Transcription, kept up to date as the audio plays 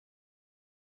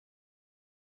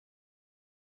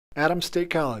Adams State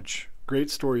College.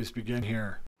 Great stories begin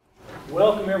here.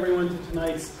 Welcome everyone to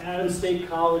tonight's Adams State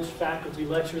College Faculty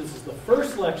Lecture. This is the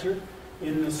first lecture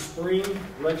in the spring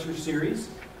lecture series.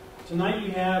 Tonight we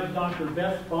have Dr.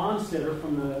 Beth Bonnstetter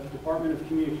from the Department of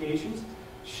Communications.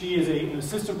 She is an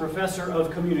assistant professor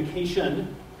of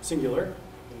communication, singular,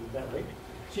 is that right?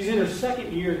 She's in her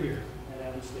second year here at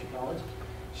Adams State College.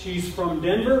 She's from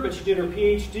Denver, but she did her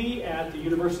PhD at the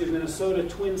University of Minnesota,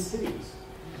 Twin Cities.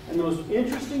 And the most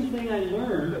interesting thing I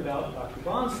learned about Dr.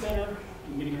 Bonnstetter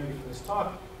in getting ready for this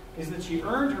talk is that she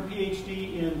earned her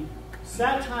PhD in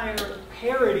satire,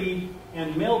 parody,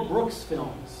 and Mel Brooks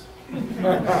films.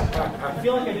 I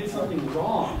feel like I did something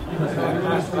wrong.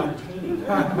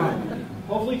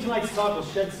 Hopefully tonight's talk will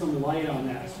shed some light on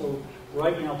that. So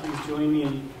right now, please join me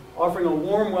in offering a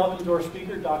warm welcome to our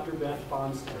speaker, Dr. Beth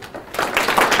Bonnstetter.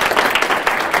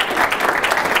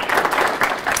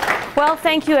 Well,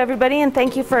 thank you, everybody, and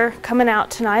thank you for coming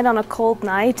out tonight on a cold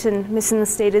night and missing the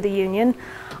State of the Union.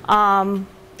 I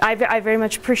very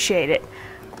much appreciate it.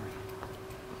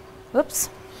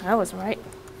 Whoops, that wasn't right.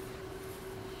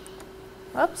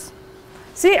 Whoops.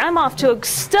 See, I'm off to a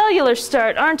stellar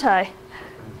start, aren't I?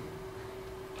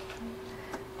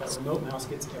 That remote mouse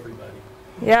gets everybody.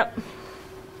 Yep.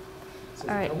 So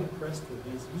all right. Double press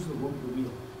use the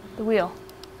wheel. The wheel.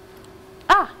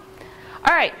 Ah,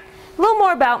 all right. A little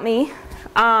more about me.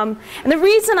 And the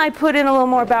reason I put in a little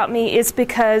more about me is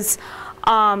because,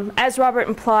 as Robert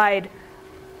implied,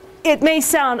 it may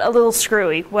sound a little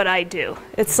screwy what I do.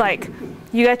 It's like,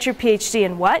 you got your PhD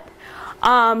in what?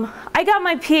 I got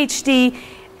my PhD,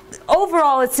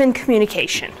 overall it's in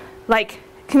communication, like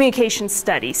communication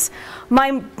studies.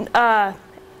 My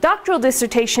doctoral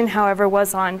dissertation, however,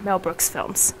 was on Mel Brooks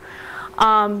films.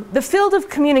 The field of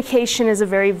communication is a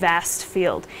very vast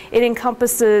field. It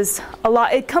encompasses a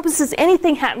lot. It encompasses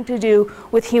anything having to do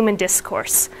with human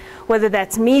discourse, whether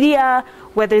that's media,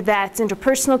 whether that's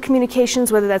interpersonal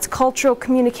communications, whether that's cultural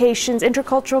communications,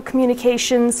 intercultural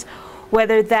communications,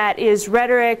 whether that is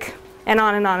rhetoric, and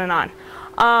on and on and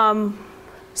on.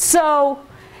 So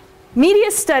media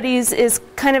studies is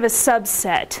kind of a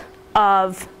subset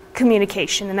of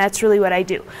communication, and that's really what I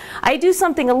do. I do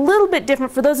something a little bit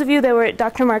different. For those of you that were at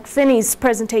Dr. Mark Finney's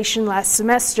presentation last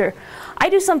semester, I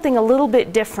do something a little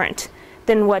bit different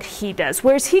than what he does,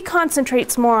 whereas he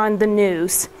concentrates more on the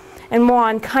news and more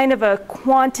on kind of a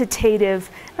quantitative,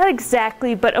 not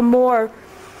exactly, but a more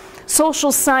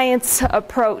social science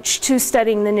approach to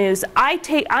studying the news.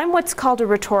 I'm what's called a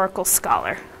rhetorical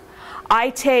scholar.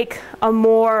 I take a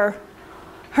more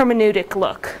hermeneutic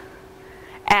look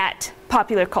at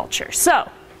popular culture. So,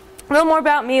 a little more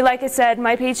about me. Like I said,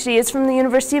 my PhD is from the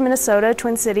University of Minnesota,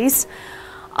 Twin Cities.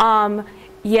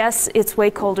 Yes, it's way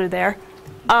colder there.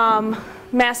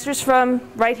 Master's from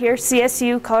right here,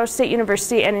 CSU, Colorado State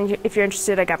University, and if you're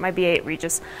interested, I got my BA at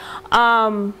Regis.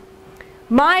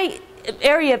 My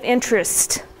area of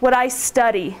interest, what I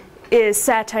study, is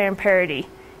satire and parody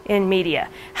in media,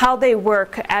 how they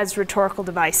work as rhetorical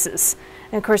devices.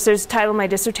 And of course, there's the title of my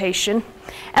dissertation.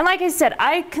 And like I said,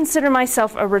 I consider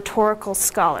myself a rhetorical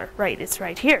scholar. Right, it's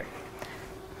right here.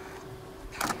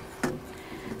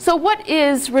 So what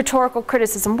is rhetorical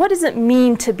criticism? What does it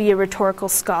mean to be a rhetorical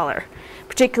scholar,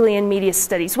 particularly in media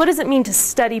studies? What does it mean to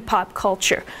study pop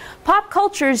culture? Pop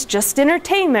culture is just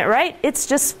entertainment, right? It's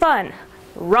just fun.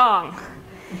 Wrong.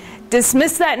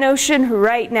 Dismiss that notion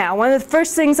right now. One of the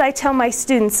first things I tell my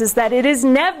students is that it is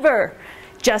never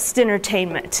just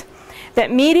entertainment. That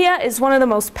media is one of the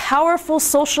most powerful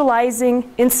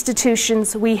socializing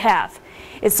institutions we have.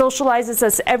 It socializes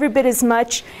us every bit as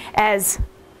much as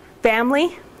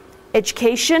family,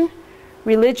 education,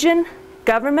 religion,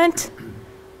 government.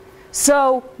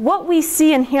 So what we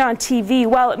see and hear on TV,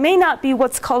 while it may not be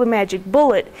what's called a magic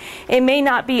bullet, it may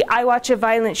not be I watch a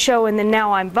violent show and then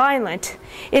now I'm violent,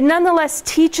 it nonetheless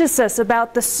teaches us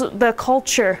about the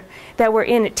culture that we're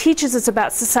in. It teaches us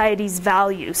about society's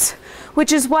values,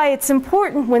 which is why it's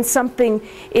important when something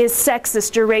is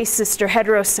sexist or racist or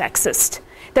heterosexist,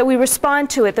 that we respond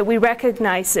to it, that we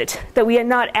recognize it, that we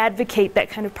not advocate that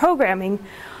kind of programming,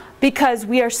 because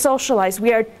we are socialized.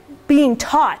 We are being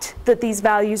taught that these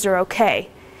values are okay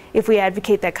if we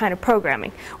advocate that kind of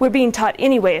programming. We're being taught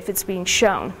anyway if it's being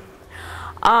shown.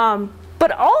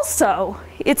 But also,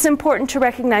 it's important to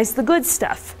recognize the good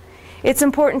stuff. It's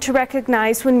important to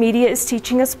recognize when media is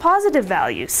teaching us positive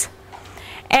values.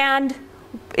 And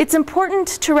it's important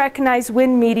to recognize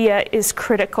when media is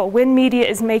critical, when media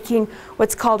is making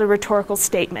what's called a rhetorical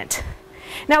statement.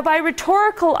 Now, by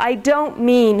rhetorical, I don't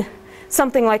mean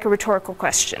something like a rhetorical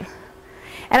question.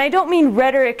 And I don't mean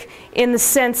rhetoric in the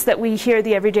sense that we hear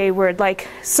the everyday word, like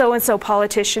so-and-so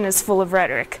politician is full of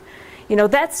rhetoric. You know,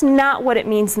 that's not what it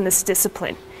means in this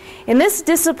discipline. In this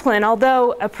discipline,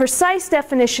 although a precise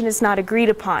definition is not agreed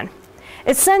upon,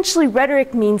 essentially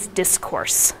rhetoric means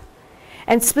discourse.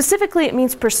 And specifically, it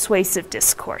means persuasive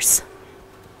discourse.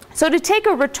 So to take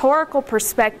a rhetorical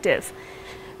perspective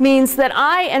means that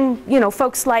I and, you know,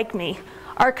 folks like me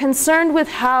are concerned with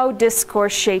how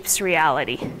discourse shapes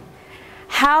reality.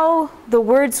 How the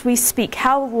words we speak,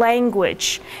 how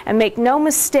language, and make no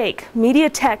mistake, media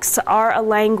texts are a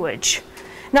language.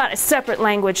 Not a separate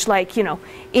language like, you know,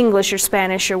 English or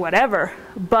Spanish or whatever,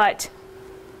 but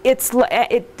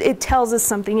it tells us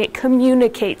something, it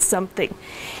communicates something,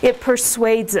 it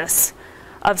persuades us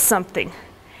of something.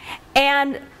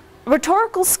 And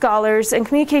rhetorical scholars and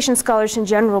communication scholars in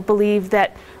general believe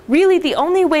that really the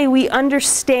only way we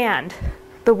understand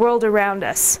the world around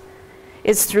us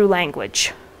is through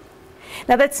language.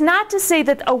 Now that's not to say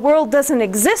that a world doesn't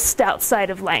exist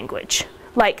outside of language,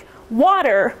 like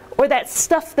water or that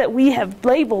stuff that we have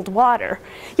labeled water.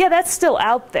 Yeah, that's still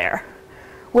out there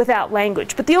without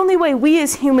language. But the only way we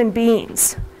as human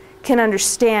beings can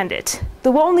understand it,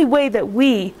 the only way that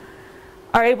we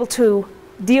are able to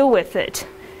deal with it,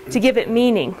 to give it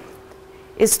meaning,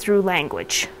 is through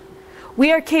language.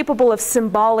 We are capable of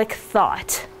symbolic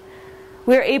thought.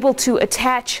 We are able to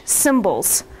attach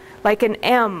symbols, like an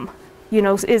M, you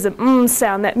know, is a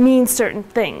sound that means certain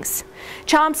things.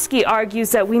 Chomsky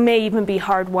argues that we may even be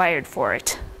hardwired for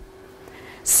it.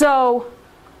 So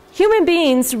human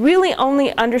beings really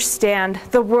only understand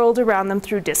the world around them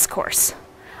through discourse.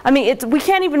 I mean, we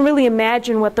can't even really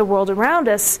imagine what the world around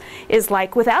us is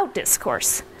like without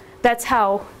discourse. That's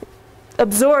how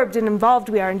absorbed and involved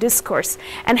we are in discourse,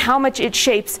 and how much it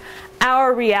shapes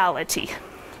our reality.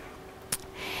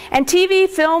 And TV,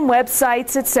 film,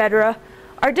 websites, etc.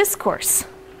 are discourse,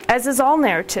 as is all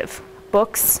narrative,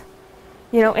 books,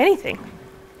 you know, anything.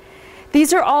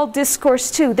 These are all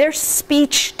discourse too. They're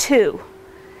speech too.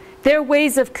 They're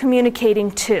ways of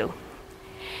communicating too.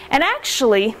 And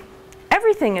actually,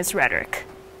 everything is rhetoric.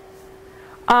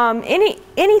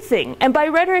 Anything, and by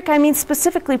rhetoric I mean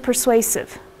specifically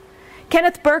persuasive.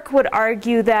 Kenneth Burke would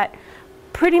argue that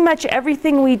pretty much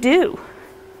everything we do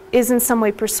is in some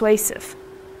way persuasive.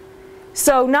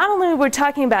 So not only are we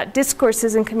talking about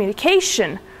discourses in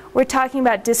communication, we're talking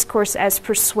about discourse as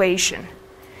persuasion.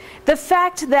 The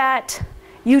fact that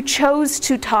you chose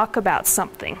to talk about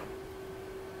something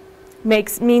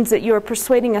means that you are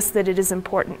persuading us that it is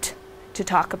important to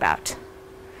talk about.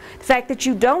 The fact that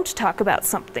you don't talk about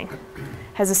something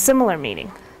has a similar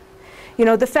meaning. You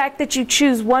know, the fact that you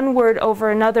choose one word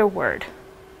over another word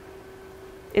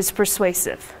is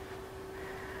persuasive.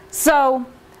 So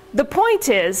the point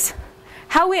is,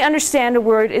 how we understand a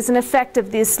word is an effect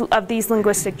of these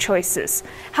linguistic choices.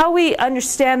 How we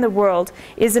understand the world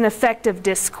is an effect of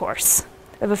discourse,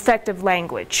 of effective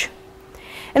language.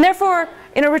 And therefore,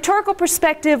 in a rhetorical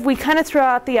perspective, we kind of throw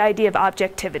out the idea of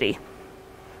objectivity.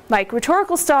 Like,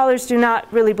 rhetorical scholars do not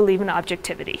really believe in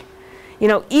objectivity. You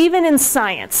know, even in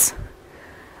science,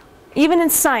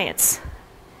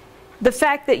 the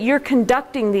fact that you're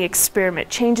conducting the experiment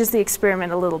changes the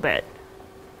experiment a little bit.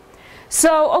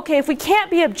 So, okay, if we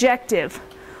can't be objective,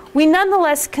 we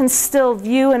nonetheless can still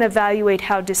view and evaluate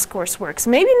how discourse works.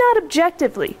 Maybe not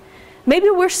objectively. Maybe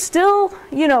we're still,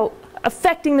 you know,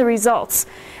 affecting the results.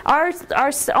 Our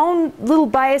own little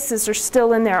biases are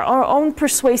still in there, our own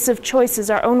persuasive choices,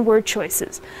 our own word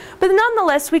choices. But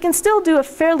nonetheless, we can still do a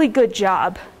fairly good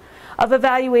job of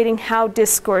evaluating how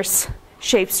discourse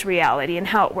shapes reality and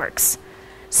how it works.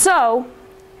 So,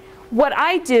 what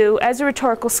I do as a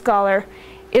rhetorical scholar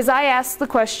is I ask the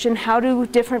question, how do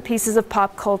different pieces of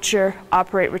pop culture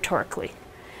operate rhetorically?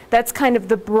 That's kind of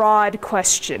the broad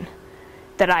question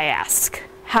that I ask.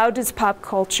 How does pop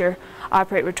culture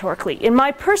operate rhetorically? In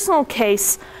my personal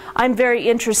case, I'm very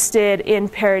interested in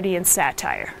parody and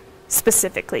satire,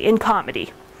 specifically in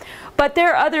comedy. But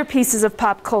there are other pieces of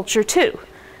pop culture too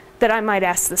that I might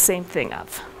ask the same thing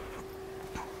of.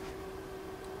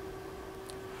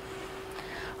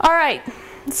 All right,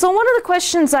 so one of the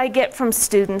questions I get from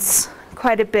students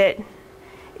quite a bit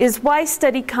is, why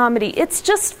study comedy? It's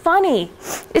just funny.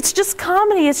 It's just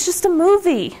comedy. It's just a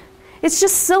movie. It's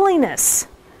just silliness.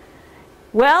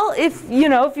 Well, if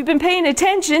you've been paying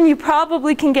attention, you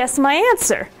probably can guess my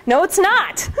answer. No, it's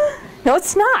not. No,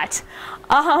 it's not.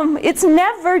 It's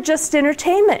never just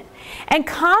entertainment. And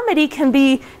comedy can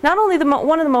be not only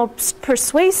one of the most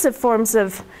persuasive forms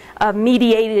of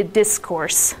mediated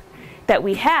discourse that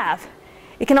we have,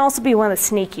 it can also be one of the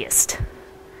sneakiest.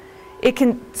 It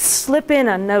can slip in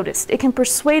unnoticed. It can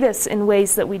persuade us in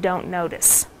ways that we don't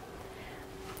notice.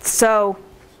 So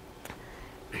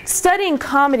studying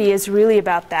comedy is really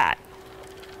about that.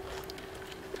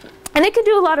 And it can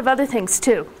do a lot of other things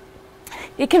too.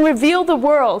 It can reveal the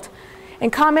world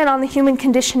and comment on the human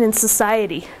condition in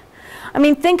society. I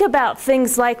mean, think about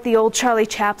things like the old Charlie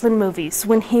Chaplin movies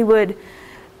when he would,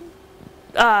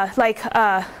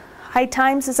 High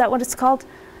Times, is that what it's called?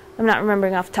 I'm not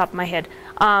remembering off the top of my head.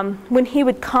 When he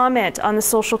would comment on the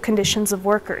social conditions of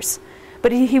workers.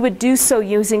 But he would do so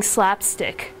using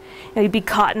slapstick. You know, he'd be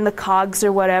caught in the cogs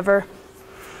or whatever.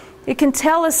 It can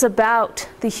tell us about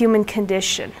the human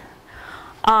condition.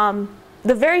 The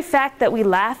very fact that we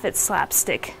laugh at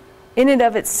slapstick in and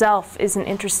of itself is an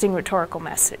interesting rhetorical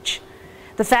message.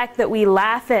 The fact that we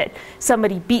laugh at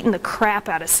somebody beating the crap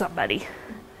out of somebody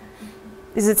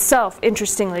is itself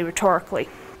interestingly rhetorically.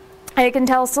 And it can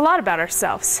tell us a lot about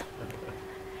ourselves.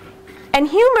 And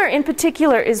humor in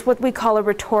particular is what we call a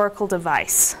rhetorical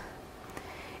device.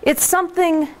 It's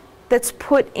something that's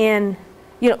put in,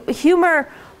 humor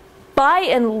by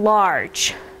and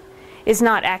large is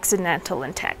not accidental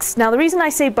in text. Now the reason I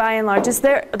say by and large is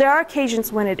there are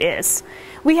occasions when it is.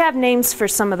 We have names for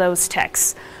some of those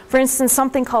texts. For instance,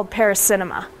 something called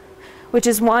paracinema, which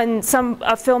is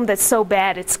a film that's so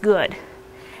bad it's good.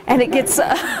 And it gets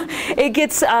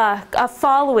a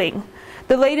following.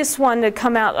 The latest one to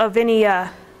come out of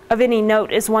any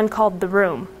note is one called The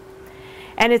Room.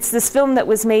 And it's this film that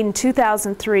was made in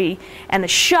 2003, and the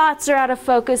shots are out of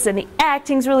focus, and the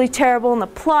acting's really terrible, and the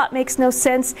plot makes no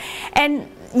sense. And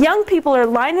young people are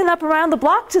lining up around the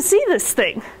block to see this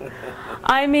thing.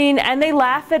 I mean, and they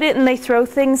laugh at it, and they throw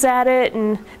things at it,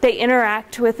 and they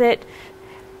interact with it.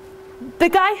 The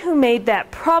guy who made that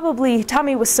probably,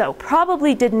 Tommy Wiseau,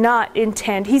 probably did not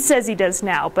intend, he says he does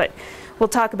now, but we'll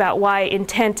talk about why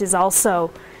intent is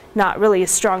also not really a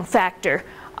strong factor.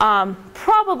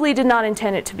 Probably did not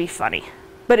intend it to be funny,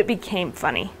 but it became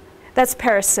funny. That's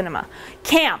paracinema.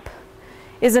 Camp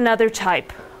is another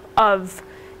type of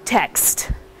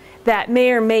text that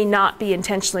may or may not be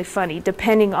intentionally funny,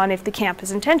 depending on if the camp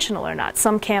is intentional or not.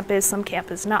 Some camp is, some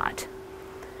camp is not.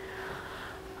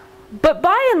 But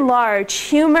by and large,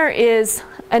 humor is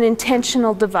an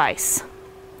intentional device.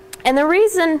 And the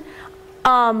reason,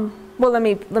 well, let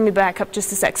me back up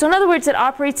just a sec. So in other words, it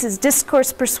operates as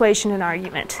discourse, persuasion, and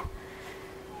argument.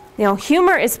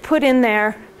 Humor is put in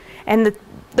there, and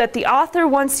that the author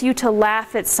wants you to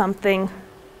laugh at something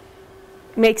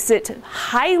makes it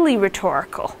highly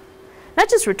rhetorical. Not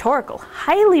just rhetorical,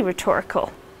 highly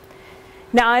rhetorical.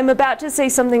 Now, I'm about to say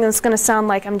something that's going to sound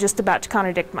like I'm just about to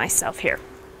contradict myself here.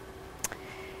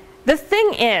 The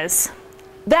thing is,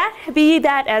 be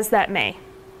that as that may,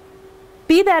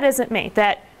 be that as it may,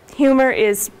 that humor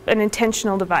is an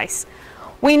intentional device.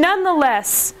 We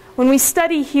nonetheless, when we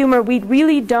study humor, we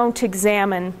really don't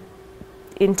examine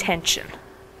intention.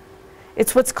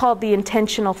 It's what's called the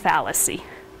intentional fallacy.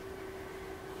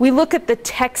 We look at the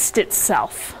text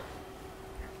itself.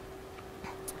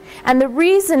 And the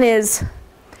reason is,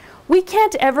 we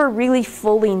can't ever really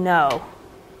fully know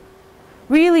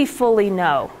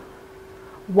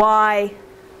why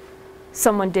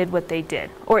someone did what they did,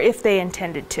 or if they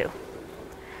intended to.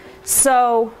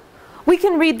 So we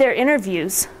can read their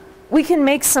interviews, we can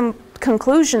make some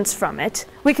conclusions from it,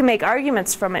 we can make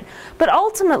arguments from it, but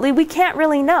ultimately we can't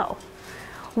really know.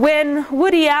 When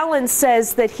Woody Allen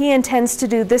says that he intends to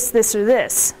do this, this, or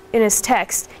this in his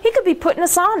text, he could be putting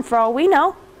us on for all we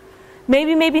know.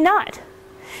 Maybe, maybe not.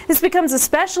 This becomes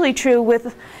especially true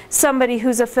with somebody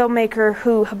who's a filmmaker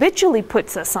who habitually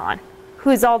puts us on,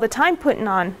 who's all the time putting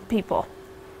on people.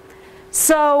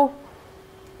 So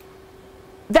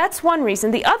that's one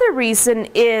reason. The other reason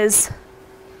is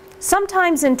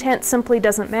sometimes intent simply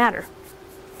doesn't matter.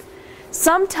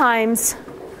 Sometimes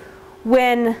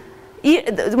when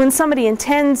somebody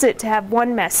intends it to have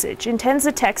one message, intends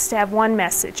a text to have one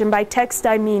message, and by text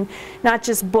I mean not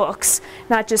just books,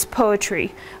 not just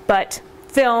poetry, but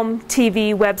film,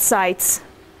 TV, websites,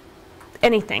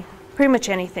 anything, pretty much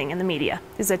anything in the media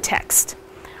is a text.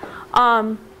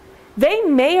 They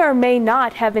may or may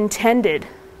not have intended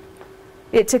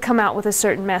it to come out with a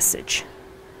certain message,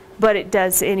 but it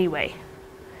does anyway.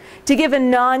 To give a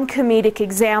non-comedic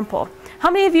example, how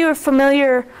many of you are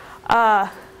familiar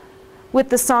with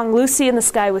the song Lucy in the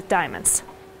Sky with Diamonds?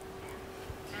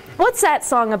 What's that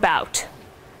song about?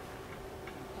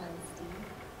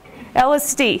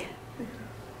 LSD.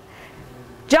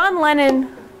 John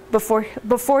Lennon,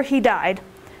 before he died,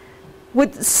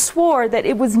 swore that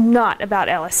it was not about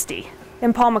LSD,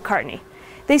 and Paul McCartney.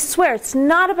 They swear it's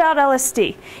not about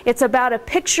LSD. It's about a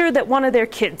picture that one of their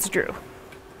kids drew.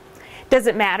 Does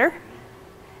it matter?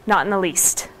 Not in the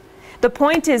least. The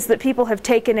point is that people have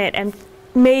taken it and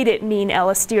made it mean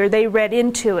LSD, or they read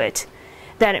into it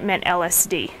that it meant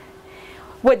LSD.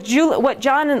 What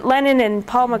John Lennon and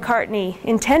Paul McCartney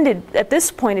intended at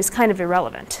this point is kind of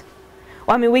irrelevant.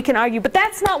 Well, I mean, we can argue, but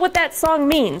that's not what that song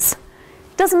means.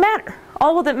 It doesn't matter.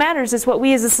 All that matters is what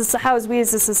we as how we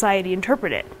as a society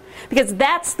interpret it. Because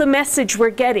that's the message we're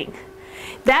getting.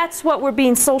 That's what we're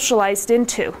being socialized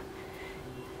into.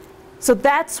 So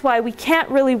that's why we can't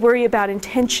really worry about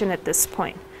intention at this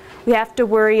point. We have to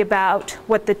worry about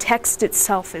what the text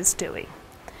itself is doing.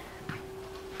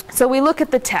 So we look at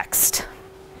the text.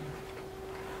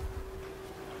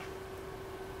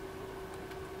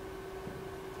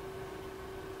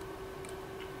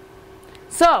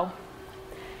 So,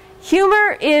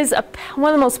 humor is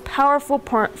one of the most powerful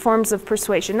forms of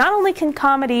persuasion. Not only can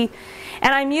comedy,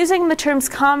 and I'm using the terms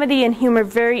comedy and humor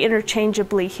very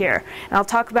interchangeably here, and I'll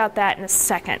talk about that in a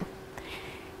second.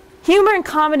 Humor and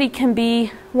comedy can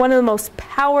be one of the most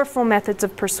powerful methods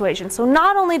of persuasion. So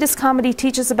not only does comedy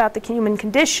teach us about the human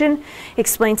condition,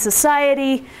 explain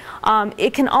society,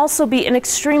 it can also be an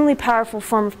extremely powerful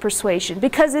form of persuasion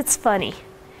because it's funny,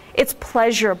 it's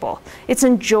pleasurable, it's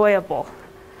enjoyable.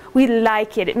 We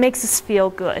like it. It makes us feel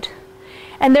good.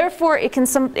 And therefore, it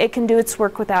can do its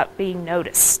work without being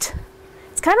noticed.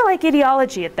 It's kind of like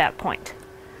ideology at that point.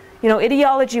 You know,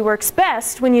 ideology works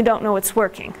best when you don't know it's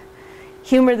working.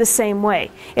 Humor the same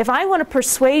way. If I want to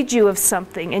persuade you of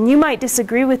something, and you might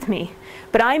disagree with me,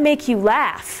 but I make you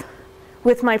laugh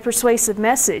with my persuasive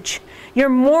message, you're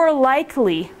more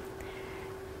likely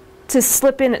to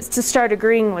slip in, to start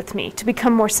agreeing with me, to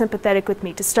become more sympathetic with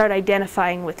me, to start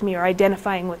identifying with me or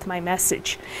identifying with my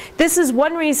message. This is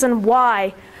one reason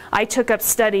why I took up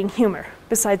studying humor,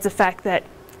 besides the fact that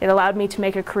it allowed me to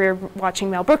make a career watching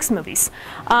Mel Brooks movies.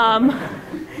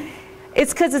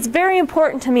 It's because it's very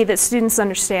important to me that students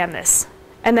understand this,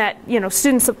 and that, you know,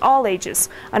 students of all ages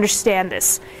understand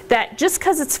this, that just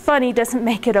because it's funny doesn't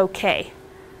make it okay.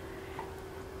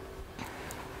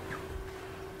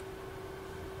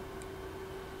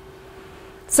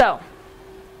 So,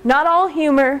 not all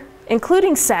humor,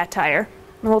 including satire,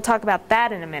 and we'll talk about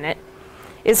that in a minute,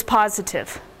 is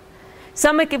positive.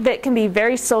 Some of it can be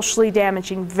very socially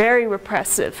damaging, very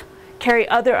repressive, carry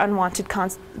other unwanted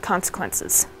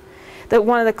consequences.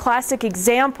 One of the classic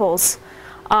examples,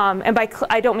 and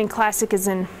I don't mean classic as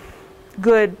in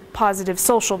good, positive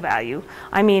social value,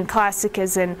 I mean classic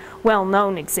as in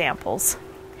well-known examples,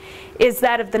 is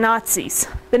that of the Nazis.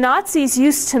 The Nazis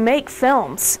used to make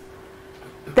films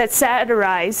that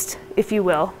satirized, if you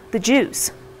will, the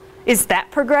Jews. Is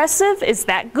that progressive? Is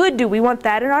that good? Do we want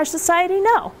that in our society?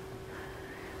 No.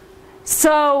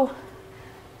 So,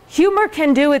 humor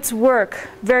can do its work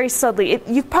very subtly.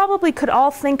 You probably could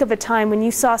all think of a time when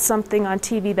you saw something on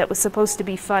TV that was supposed to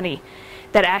be funny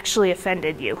that actually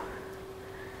offended you.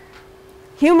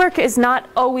 Humor is not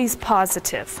always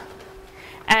positive.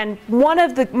 And one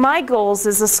of my goals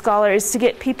as a scholar is to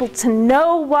get people to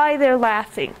know why they're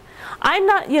laughing. I'm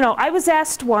not, you know, I was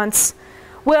asked once,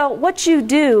 well, what you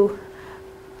do,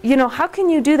 you know, how can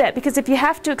you do that? Because if you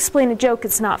have to explain a joke,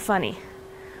 it's not funny.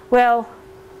 Well,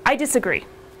 I disagree.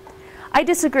 I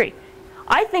disagree.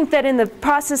 I think that in the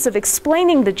process of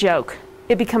explaining the joke,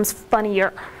 it becomes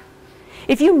funnier.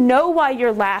 If you know why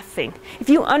you're laughing, if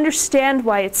you understand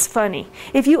why it's funny,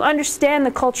 if you understand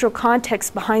the cultural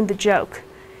context behind the joke,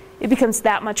 it becomes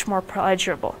that much more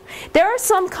pleasurable. There are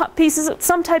some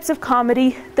types of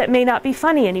comedy that may not be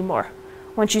funny anymore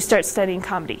once you start studying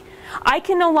comedy. I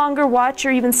can no longer watch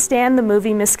or even stand the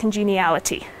movie Miss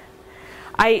Congeniality.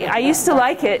 I used to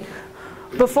like it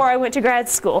before I went to grad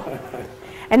school.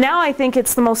 And now I think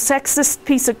it's the most sexist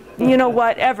piece of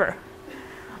you-know-what ever.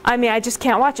 I mean, I just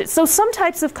can't watch it. So some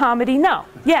types of comedy, no.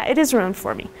 Yeah, it is ruined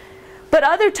for me. But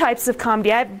other types of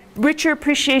comedy, I have richer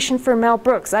appreciation for Mel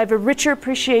Brooks. I have a richer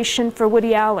appreciation for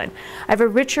Woody Allen. I have a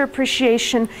richer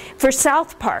appreciation for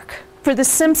South Park, for The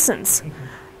Simpsons.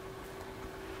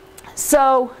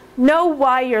 So know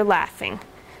why you're laughing.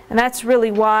 And that's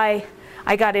really why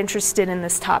I got interested in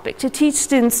this topic, to teach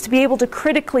students to be able to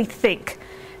critically think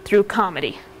through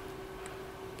comedy.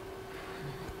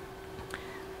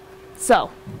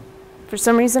 So, for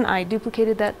some reason, I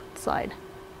duplicated that slide.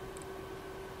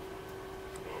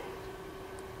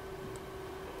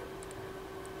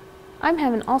 I'm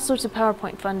having all sorts of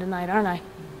PowerPoint fun tonight, aren't I?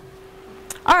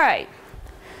 All right.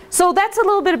 So that's a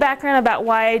little bit of background about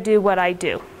why I do what I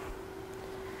do.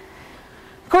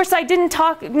 Of course, I didn't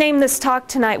name this talk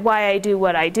tonight why I do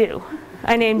what I do.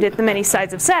 I named it The Many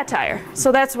Sides of Satire.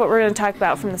 So that's what we're going to talk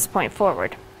about from this point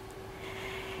forward.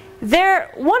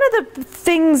 One of the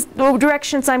things, or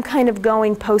directions I'm kind of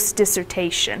going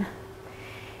post-dissertation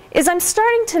is I'm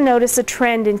starting to notice a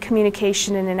trend in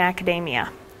communication and in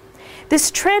academia. This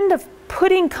trend of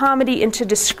putting comedy into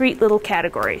discrete little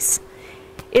categories.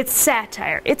 It's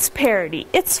satire, it's parody,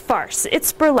 it's farce,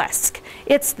 it's burlesque,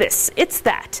 it's this, it's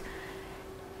that.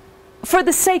 For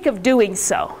the sake of doing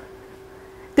so.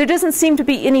 There doesn't seem to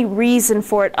be any reason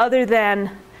for it other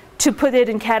than to put it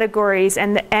in categories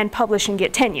and publish and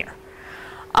get tenure.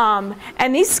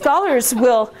 And these scholars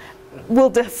will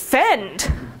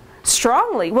defend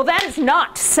strongly, well, that is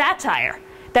not satire.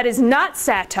 That is not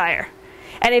satire.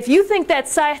 And if you think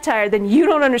that's satire, then you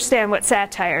don't understand what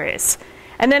satire is.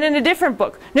 And then in a different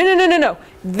book, no,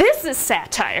 this is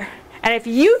satire. And if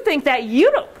you think that,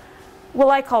 you don't, well,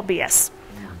 I call BS.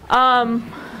 The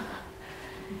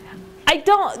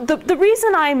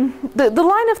reason the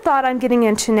line of thought I'm getting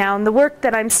into now and the work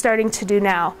that I'm starting to do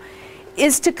now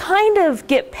is to kind of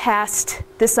get past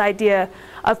this idea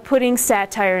of putting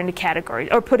satire into categories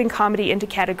or putting comedy into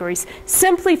categories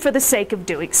simply for the sake of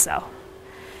doing so.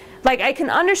 Like, I can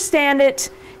understand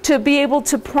it to be able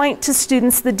to point to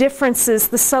students the differences,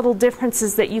 the subtle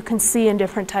differences that you can see in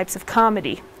different types of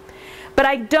comedy. But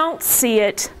I don't see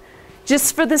it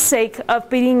just for the sake of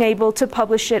being able to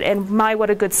publish it and my,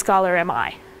 what a good scholar am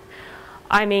I.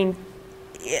 I mean,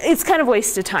 it's kind of a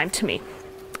waste of time to me.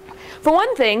 For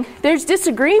one thing, there's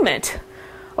disagreement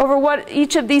over what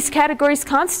each of these categories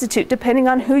constitute, depending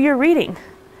on who you're reading.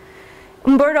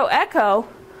 Umberto Eco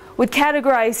would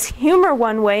categorize humor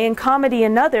one way and comedy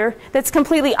another that's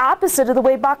completely opposite of the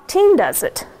way Bakhtin does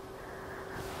it.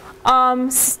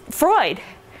 Freud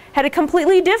had a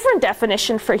completely different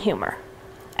definition for humor.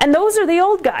 And those are the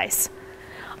old guys.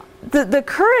 The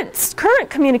current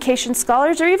communication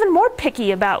scholars are even more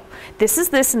picky about this is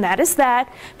this and that is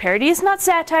that. Parody is not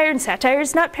satire and satire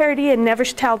is not parody, and never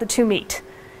shall the two meet.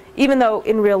 Even though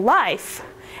in real life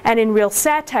and in real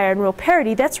satire and real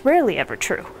parody, that's rarely ever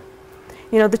true.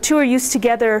 You know, the two are used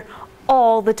together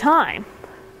all the time.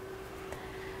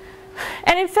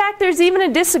 And in fact, there's even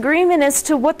a disagreement as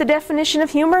to what the definition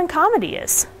of humor and comedy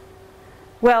is.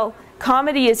 Well,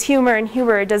 comedy is humor and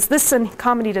humor does this and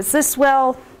comedy does this.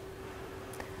 Well,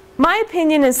 my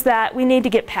opinion is that we need to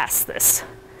get past this.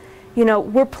 You know,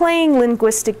 we're playing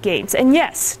linguistic games. And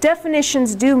yes,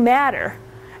 definitions do matter.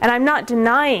 And I'm not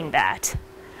denying that.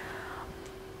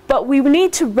 But we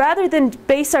need to, rather than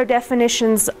base our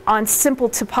definitions on simple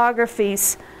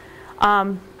typographies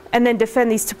and then defend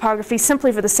these typographies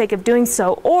simply for the sake of doing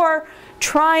so, or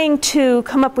trying to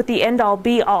come up with the end-all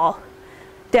be-all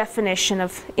definition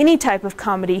of any type of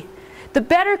comedy, the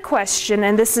better question,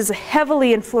 and this is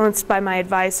heavily influenced by my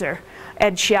advisor,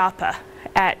 Ed Chiappa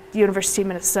at the University of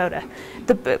Minnesota,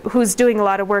 who's doing a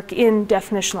lot of work in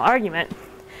definitional argument.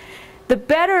 The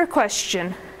better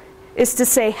question is to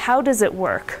say, how does it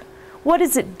work? What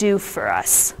does it do for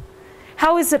us?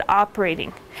 How is it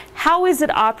operating? How is it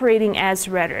operating as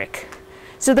rhetoric?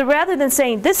 So that rather than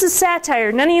saying, this is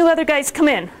satire, none of you other guys come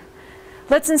in,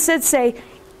 let's instead say,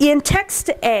 in text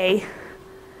A,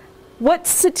 what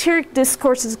satiric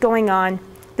discourse is going on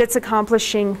that's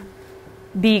accomplishing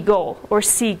B goal or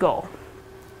C goal?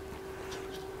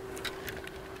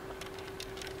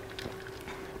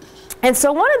 And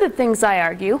so one of the things I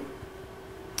argue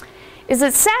is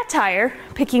that satire,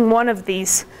 picking one of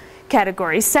these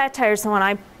categories, satire is the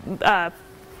one I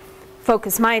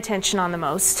focus my attention on the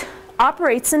most,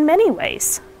 operates in many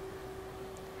ways.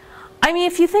 I mean,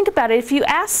 if you think about it, if you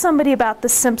ask somebody about The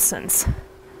Simpsons,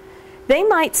 they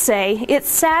might say it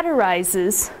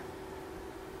satirizes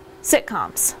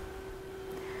sitcoms.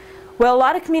 Well, a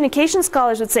lot of communication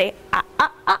scholars would say,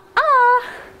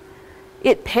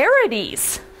 it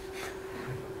parodies.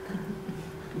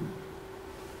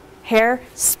 Hair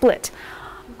split.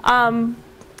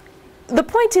 The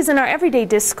point is in our everyday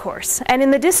discourse and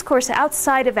in the discourse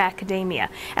outside of academia,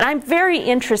 and I'm very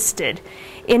interested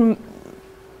in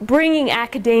bringing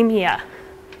academia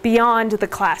beyond the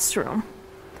classroom.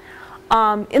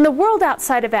 In the world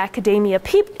outside of academia,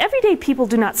 everyday people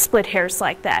do not split hairs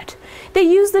like that. They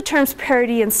use the terms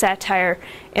parody and satire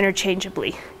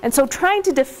interchangeably. And so trying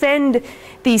to defend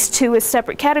these two as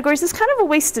separate categories is kind of a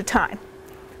waste of time,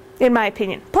 in my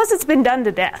opinion. Plus, it's been done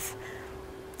to death.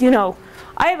 You know,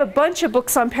 I have a bunch of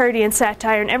books on parody and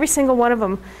satire, and every single one of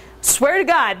them swear to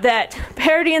God that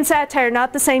parody and satire are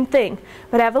not the same thing,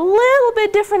 but have a little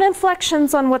bit different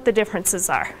inflections on what the differences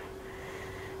are.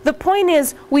 The point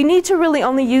is, we need to really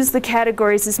only use the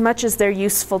categories as much as they're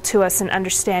useful to us in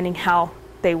understanding how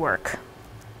they work.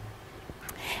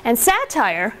 And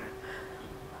satire,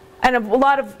 and a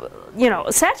lot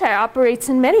of, satire operates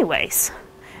in many ways.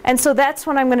 And so that's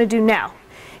what I'm going to do now,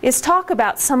 is talk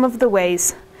about some of the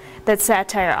ways that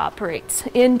satire operates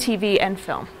in TV and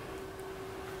film.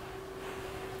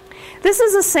 This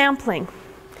is a sampling.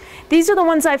 These are the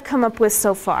ones I've come up with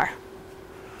so far.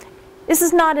 This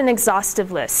is not an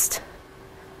exhaustive list.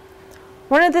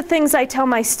 One of the things I tell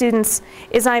my students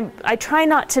is I try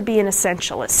not to be an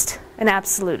essentialist, an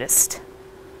absolutist.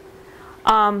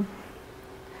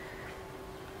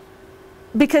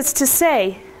 Because to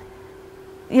say,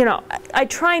 you know, I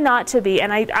try not to be,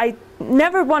 and I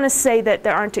never want to say that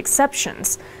there aren't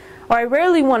exceptions, or I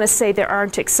rarely want to say there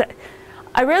aren't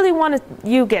I rarely want to,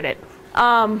 you get it,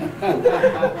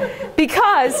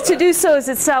 because to do so is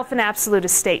itself an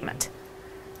absolutist statement.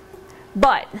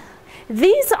 But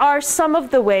these are some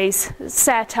of the ways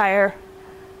satire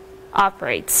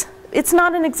operates. It's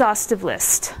not an exhaustive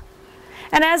list.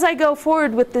 And as I go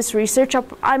forward with this research,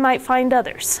 I might find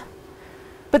others.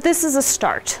 But this is a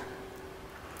start.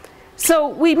 So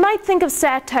we might think of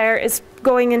satire as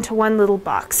going into one little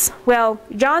box. Well,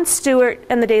 Jon Stewart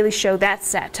and The Daily Show, that's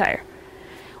satire.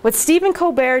 What Stephen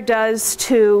Colbert does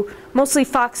to mostly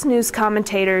Fox News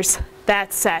commentators,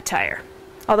 that's satire.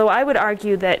 Although I would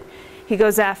argue that he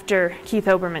goes after Keith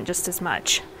Olbermann just as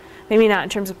much. Maybe not in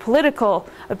terms of political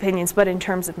opinions, but in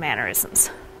terms of mannerisms.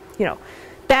 You know,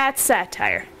 that's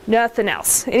satire, nothing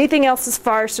else. Anything else is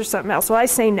farce or something else. Well, I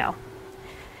say no.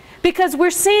 Because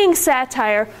we're seeing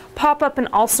satire pop up in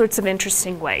all sorts of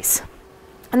interesting ways.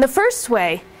 And the first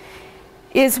way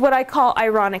is what I call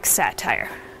ironic satire.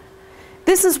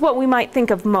 This is what we might think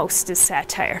of most as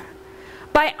satire.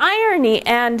 By irony,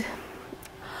 and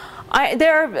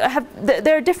there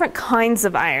are different kinds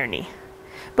of irony.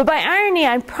 But by irony,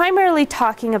 I'm primarily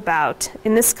talking about,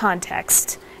 in this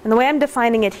context, and the way I'm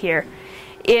defining it here,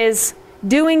 is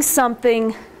doing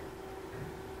something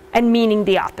and meaning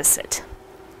the opposite.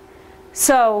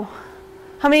 So,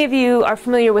 how many of you are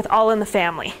familiar with All in the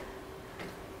Family?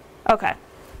 Okay.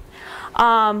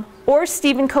 Or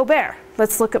Stephen Colbert.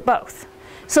 Let's look at both.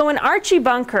 So when Archie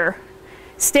Bunker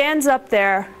stands up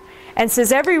there and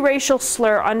says every racial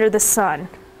slur under the sun,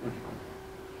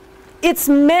 it's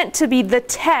meant to be, the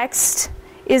text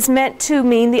is meant to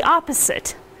mean the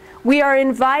opposite. We are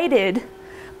invited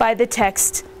by the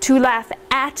text to laugh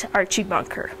at Archie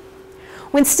Bunker.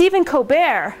 When Stephen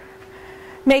Colbert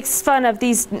makes fun of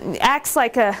these, acts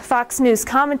like a Fox News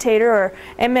commentator or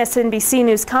MSNBC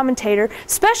News commentator,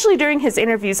 especially during his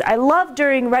interviews. I love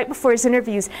right before his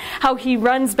interviews, how he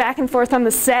runs back and forth on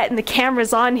the set and the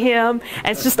camera's on him, and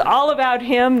it's just all about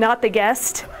him, not the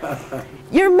guest.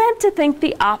 You're meant to think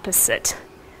the opposite.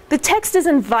 The text is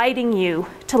inviting you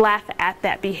to laugh at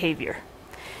that behavior.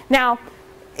 Now,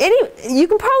 you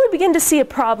can probably begin to see a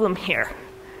problem here.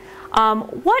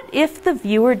 What if the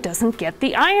viewer doesn't get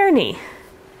the irony?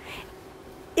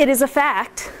 It is a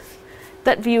fact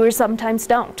that viewers sometimes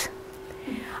don't.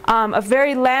 A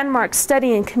very landmark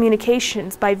study in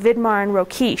communications by Vidmar and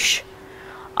Rokeach,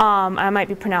 I might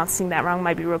be pronouncing that wrong,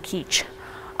 might be Rokeach,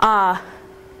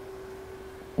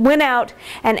 went out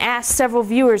and asked several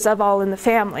viewers of All in the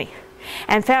Family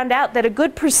and found out that a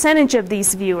good percentage of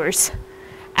these viewers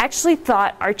actually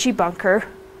thought Archie Bunker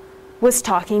was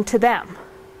talking to them.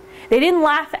 They didn't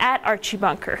laugh at Archie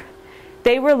Bunker.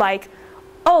 They were like,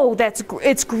 oh,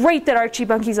 it's great that Archie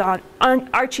Bunker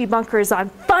is on.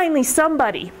 Finally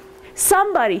somebody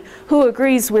who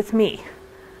agrees with me.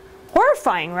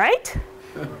 Horrifying, right?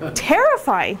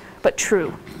 Terrifying, but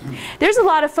true. There's a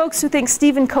lot of folks who think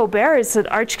Stephen Colbert is an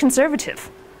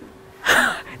arch-conservative.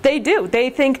 They do.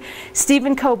 They think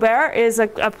Stephen Colbert is a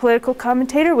political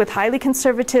commentator with highly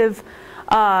conservative,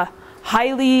 not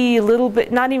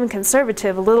even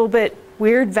conservative, a little bit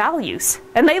weird values.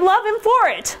 And they love him for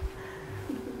it.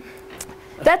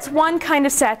 That's one kind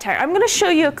of satire. I'm going to show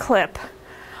you a clip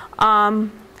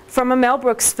from a Mel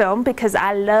Brooks film, because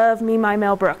I love me my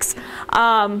Mel Brooks,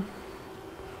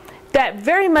 that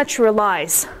very much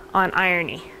relies on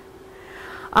irony.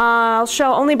 I'll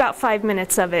show only about 5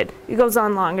 minutes of it. It goes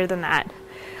on longer than that.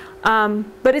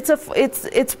 But it's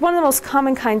one of the most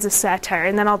common kinds of satire,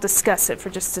 and then I'll discuss it for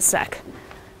just a sec.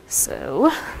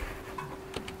 So,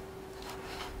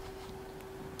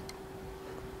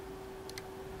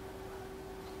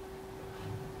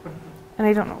 and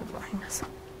I don't know what line is.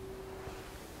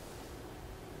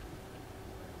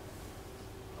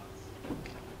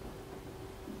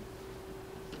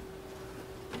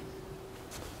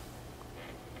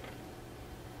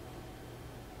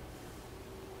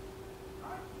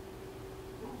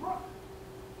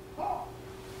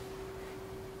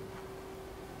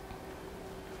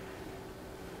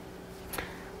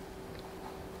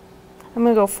 I'm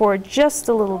going to go forward just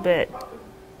a little bit.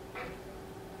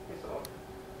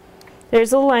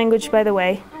 There's a language, by the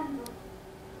way.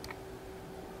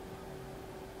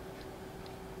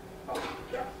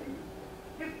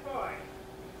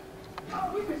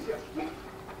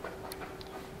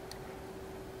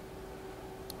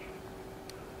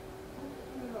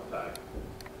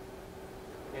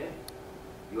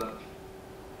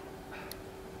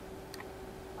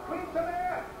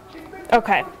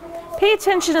 Okay. Pay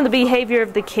attention to the behavior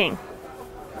of the king.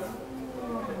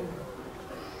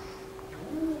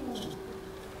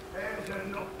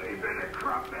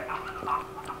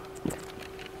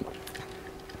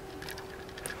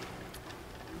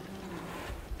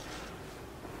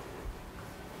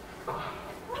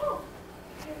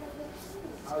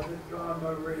 How's it going,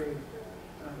 Marie?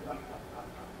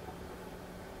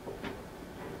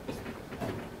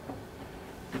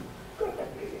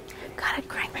 Got it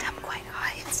cranked up quite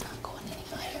high. It's not going any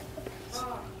higher.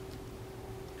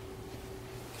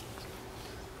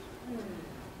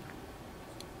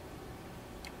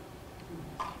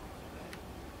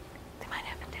 They might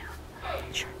have it down.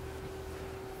 Sure.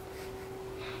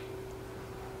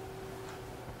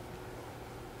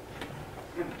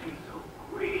 It's so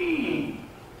green.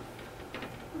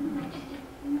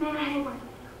 May I have one?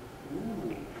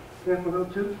 Ooh. Careful,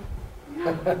 too?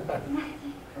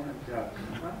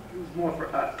 Who's more for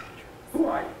us? Who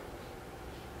are you?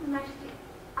 Your Majesty,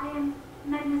 I am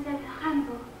Mademoiselle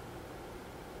Rambo.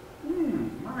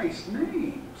 Nice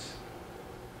names.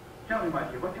 Tell me, my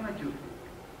dear, what can I do for you?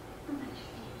 Your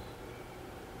Majesty,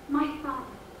 my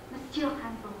father, Monsieur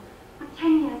Rambo, for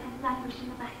 10 years has languished in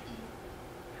the Bastille.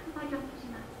 If I don't put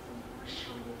him out soon, he will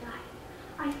surely die.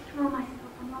 I throw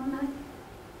myself on your mercy.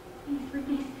 Please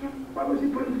release him. Why was he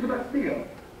put into the Bastille?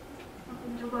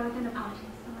 Something to word in a party,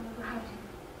 someone overheard him.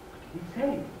 He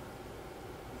said. He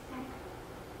said,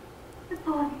 the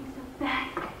poor is so bad.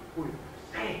 What did you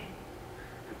say?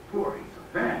 The poor, he's so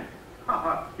bad.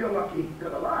 You're lucky he's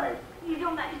still alive. Please,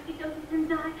 Your Majesty, don't let him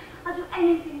die. I'll do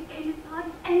anything to gain his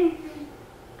pardon, anything.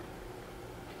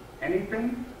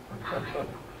 Anything?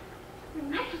 Your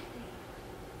Majesty,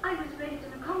 I was raised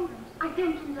in a convent. I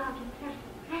don't indulge in pleasure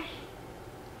and flesh.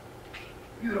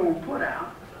 You don't put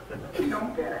out. You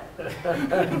don't get it.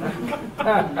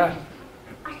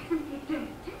 I simply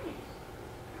don't do it.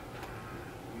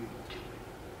 You do it.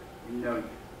 You know you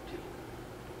do it.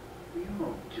 We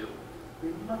all do it. We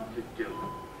love to do it.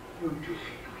 You do it.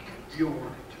 You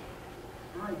want to do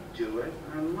it. I do it.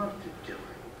 I love to do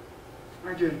it.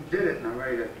 I just did it and I'm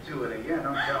ready to do it again.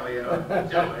 Don't tell me you don't do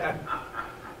it.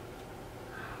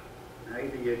 Now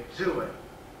either you do it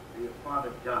or your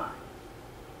father dies.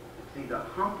 It's either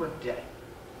hump or death.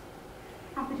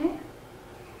 Hump a dick?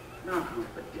 Not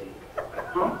hump or death.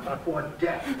 Hump or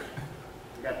death.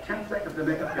 You got 10 seconds to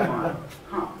make up your mind.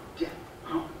 Hump, death,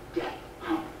 hump, death,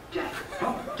 hump, death,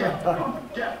 hump, death,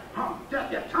 hump, death, hump,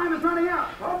 death. Your time is running out.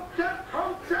 Hump, death,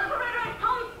 hump, death.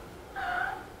 Hump.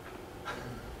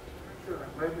 Sure,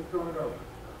 I'm glad you're throwing it over.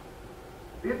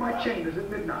 Be at my chambers at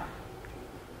midnight.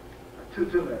 2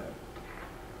 to 11.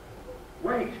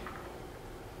 Wait.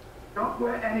 Don't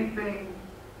wear anything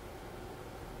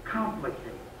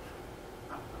complicated.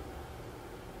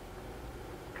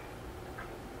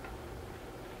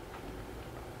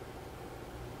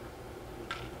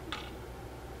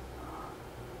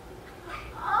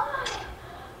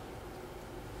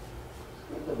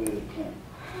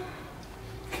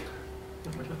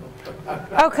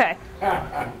 Okay.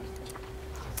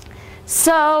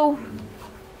 So,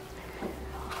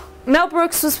 Mel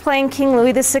Brooks was playing King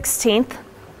Louis XVI.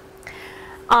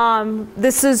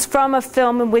 This is from a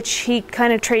film in which he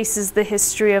kind of traces the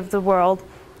history of the world,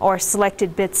 or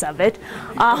selected bits of it,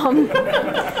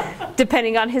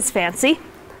 depending on his fancy.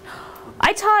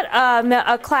 I taught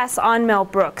a class on Mel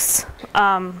Brooks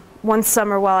one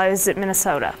summer while I was at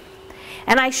Minnesota.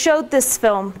 And I showed this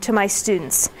film to my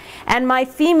students. And my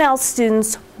female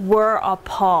students were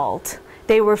appalled.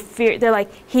 They're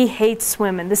like, he hates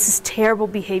women. This is terrible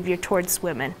behavior towards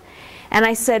women. And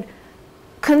I said,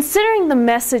 considering the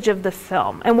message of the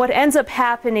film, and what ends up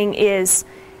happening is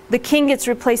the king gets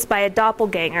replaced by a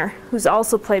doppelganger, who's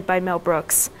also played by Mel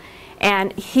Brooks.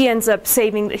 And he ends up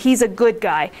he's a good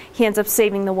guy. He ends up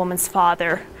saving the woman's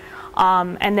father,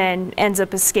 and then ends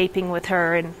up escaping with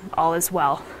her, and all is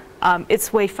well.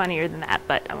 It's way funnier than that,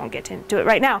 but I won't get into it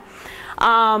right now.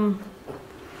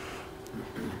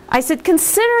 I said,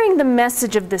 considering the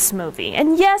message of this movie,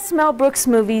 and yes, Mel Brooks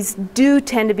movies do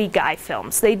tend to be guy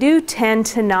films. They do tend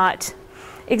to not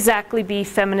exactly be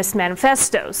feminist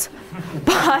manifestos.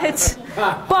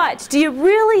 But do you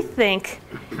really think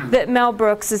that Mel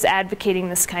Brooks is advocating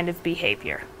this kind of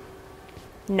behavior?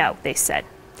 No, they said.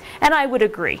 And I would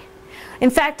agree. In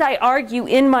fact, I argue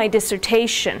in my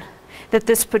dissertation that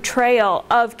this portrayal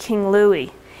of King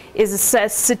Louis is a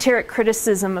satiric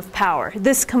criticism of power.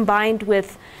 This combined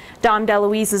with Dom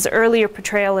DeLuise's earlier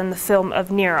portrayal in the film of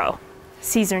Nero,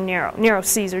 Caesar Nero, Nero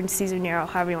Caesar and Caesar Nero,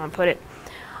 however you want to put it,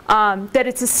 that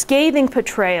it's a scathing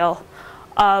portrayal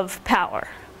of power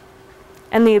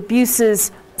and the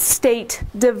abuses state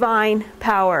divine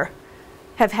power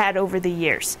have had over the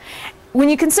years. When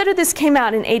you consider this came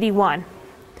out in '81,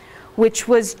 which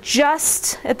was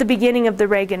just at the beginning of the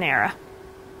Reagan era.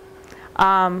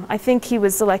 I think he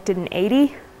was elected in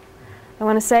 '80, I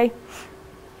want to say.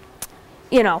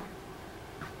 You know,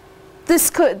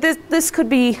 this could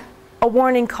be a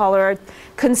warning call or a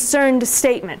concerned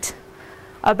statement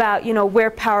about, you know,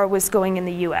 where power was going in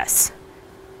the U.S.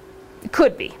 It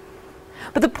could be.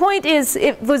 But the point is,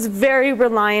 it was very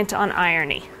reliant on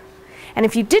irony. And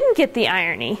if you didn't get the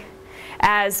irony,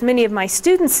 as many of my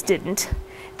students didn't,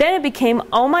 then it became,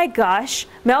 oh my gosh,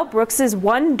 Mel Brooks is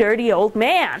one dirty old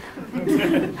man.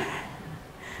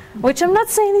 Which I'm not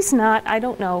saying he's not, I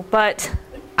don't know, but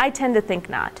I tend to think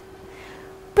not.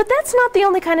 But that's not the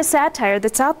only kind of satire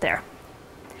that's out there.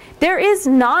 There is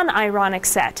non-ironic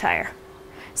satire.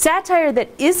 Satire that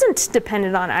isn't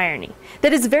dependent on irony,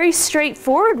 that is very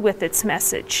straightforward with its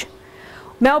message.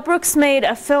 Mel Brooks made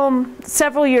a film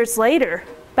several years later,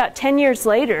 about 10 years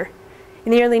later,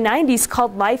 in the early 90s,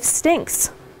 called Life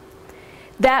Stinks.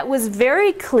 That was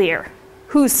very clear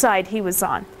whose side he was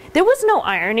on. There was no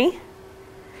irony.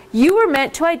 You were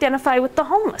meant to identify with the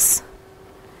homeless.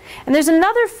 And there's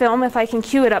another film, if I can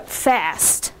cue it up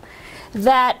fast,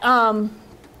 that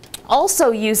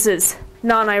also uses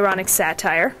non-ironic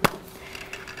satire.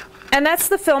 And that's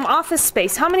the film Office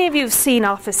Space. How many of you have seen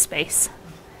Office Space?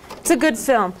 It's a good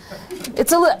film.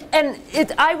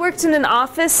 I worked in an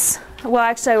office. Well,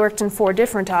 actually, I worked in 4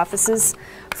 different offices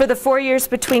for the 4 years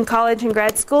between college and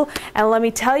grad school. And let me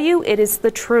tell you, it is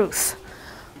the truth.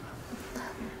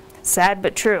 Sad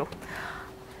but true.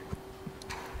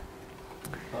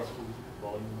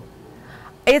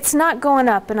 It's not going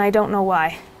up, and I don't know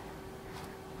why.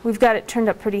 We've got it turned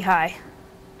up pretty high.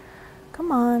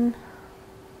 Come on.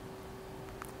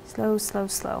 Slow, slow,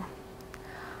 slow.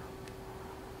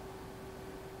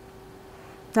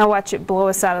 Now watch it blow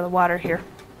us out of the water here.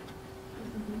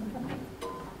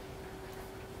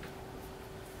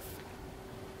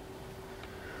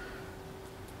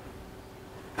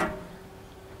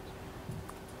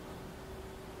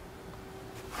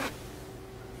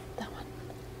 That one.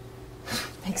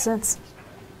 Makes sense.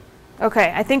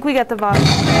 Okay, I think we got the volume.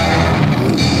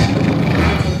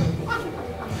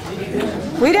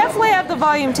 We definitely have the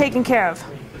volume taken care of.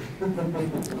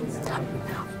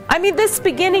 I mean, this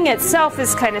beginning itself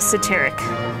is kind of satiric.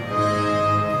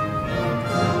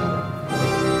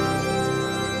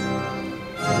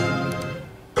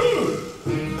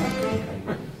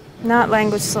 Not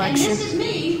language selection. And this is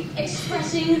me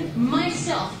expressing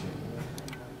myself.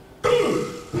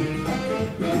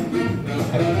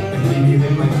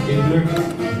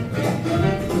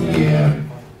 Yeah.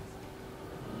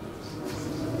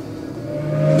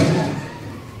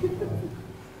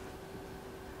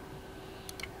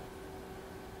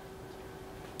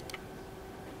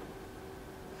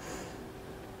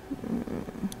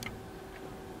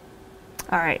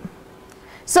 All right.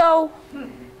 So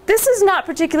this is not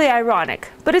particularly ironic,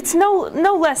 but it's no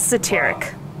less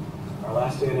satiric. Our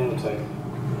last day in Annotated.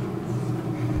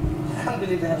 I can't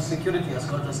believe they have security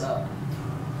escort us out.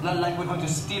 Not like we're going to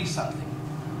steal something.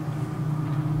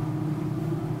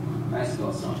 I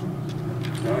stole something.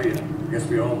 Oh yeah, I guess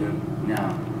we all did.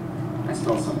 No, I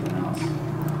stole something else.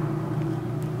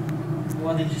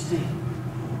 What did you steal?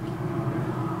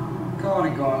 Call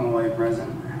it a going away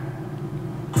present.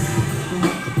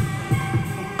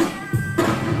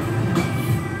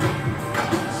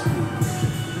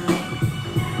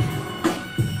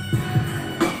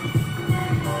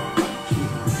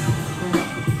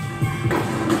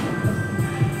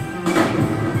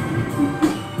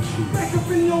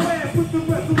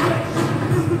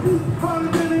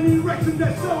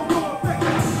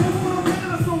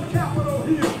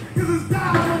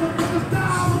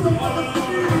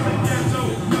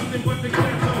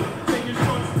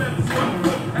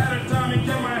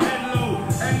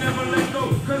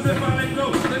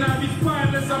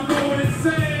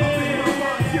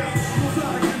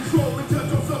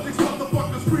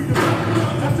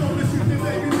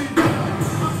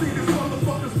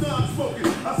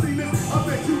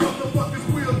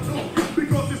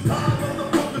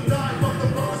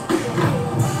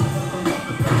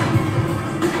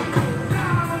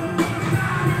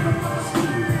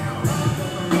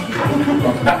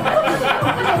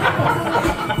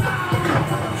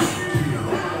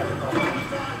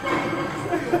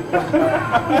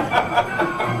 I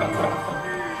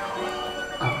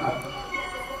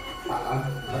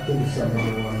think it's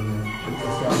something wrong.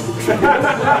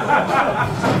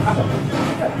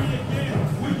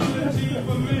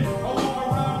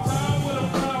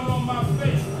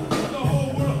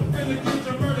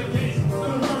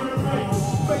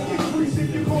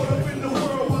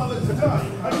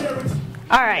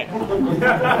 All right.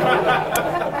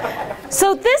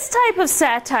 So this type of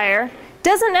satire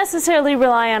doesn't necessarily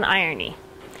rely on irony.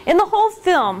 In the whole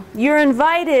film, you're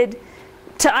invited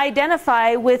to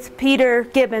identify with Peter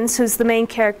Gibbons, who's the main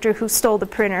character who stole the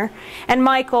printer, and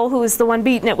Michael, who is the one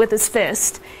beating it with his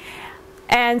fist,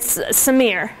 and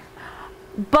Samir.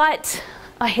 But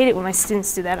I hate it when my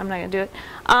students do that. I'm not going to do it.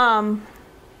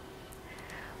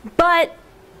 But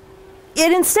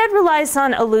it instead relies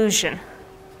on illusion.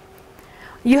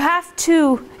 You have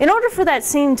to, in order for that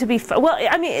scene to be,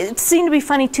 scene to be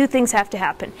funny, two things have to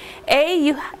happen.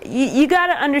 A, you got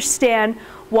to understand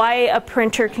why a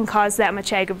printer can cause that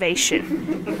much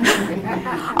aggravation.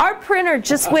 Our printer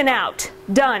just went out,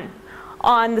 done,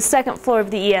 on the second floor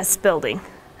of the ES building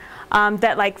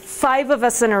that like 5 of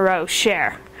us in a row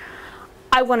share.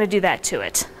 I want to do that to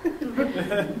it.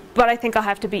 But I think I'll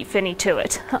have to beat Finney to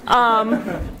it.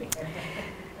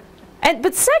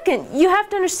 But second, you have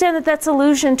to understand that that's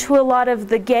allusion to a lot of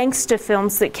the gangster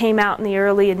films that came out in the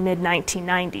early and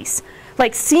mid-1990s.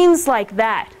 Like scenes like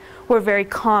that were very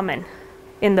common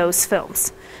in those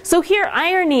films. So here,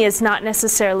 irony is not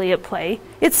necessarily at play.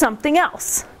 It's something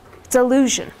else. It's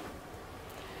illusion.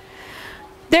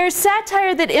 There's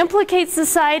satire that implicates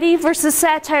society versus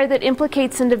satire that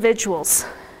implicates individuals.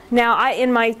 Now,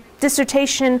 in my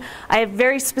dissertation, I have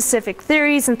very specific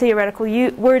theories and theoretical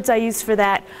words I use for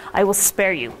that. I will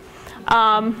spare you.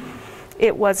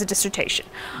 It was a dissertation.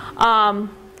 Satire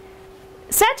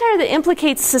that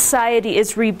implicates society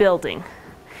is rebuilding.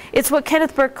 It's what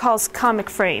Kenneth Burke calls comic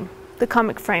frame, the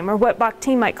comic frame, or what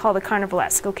Bakhtin might call the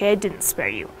carnivalesque. Okay, I didn't spare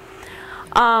you.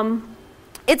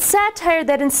 It's satire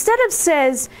that instead of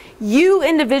says, you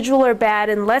individual are bad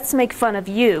and let's make fun of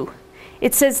you,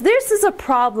 it says this is a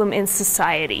problem in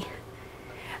society.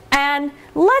 And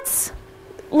let's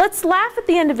laugh at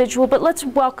the individual, but let's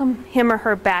welcome him or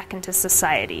her back into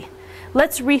society.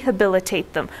 Let's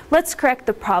rehabilitate them. Let's correct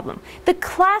the problem. The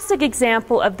classic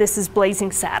example of this is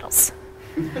Blazing Saddles.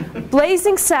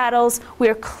 Blazing Saddles, we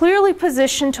are clearly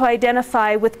positioned to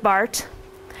identify with Bart.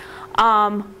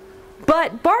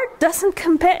 But Bart doesn't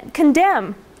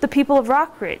condemn the people of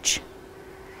Rockridge.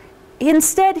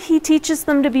 Instead, he teaches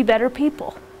them to be better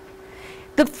people.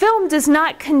 The film does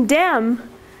not condemn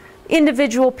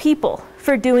individual people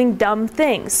for doing dumb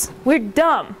things. We're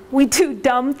dumb. We do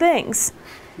dumb things.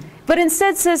 But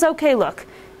instead says, okay, look,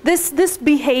 this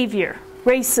behavior,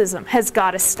 racism, has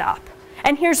got to stop.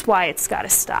 And here's why it's got to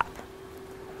stop.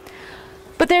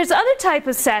 But there's other type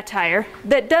of satire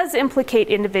that does implicate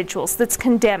individuals, that's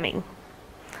condemning.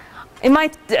 In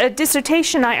my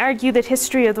dissertation, I argue that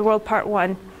History of the World Part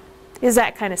 1 is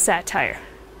that kind of satire.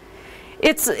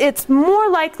 It's more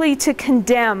likely to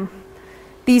condemn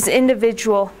these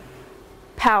individual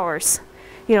powers.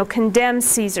 You know, condemn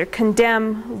Caesar,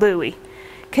 condemn Louis,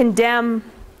 condemn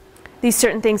these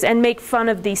certain things and make fun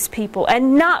of these people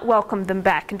and not welcome them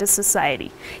back into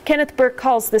society. Kenneth Burke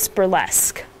calls this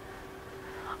burlesque.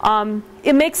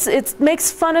 It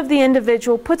makes fun of the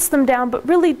individual, puts them down, but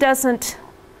really doesn't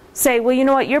say, well, you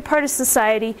know what, you're part of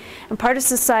society,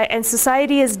 and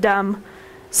society is dumb,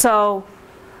 so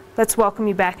let's welcome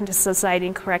you back into society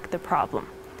and correct the problem.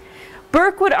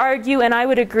 Burke would argue, and I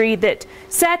would agree, that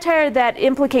satire that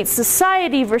implicates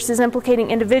society versus implicating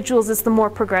individuals is the more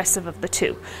progressive of the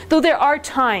two. Though there are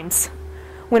times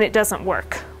when it doesn't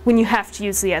work, when you have to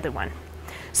use the other one.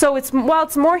 So while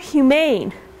it's more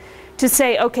humane to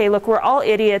say, okay, look, we're all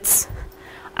idiots,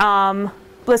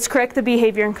 let's correct the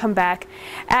behavior and come back.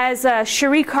 As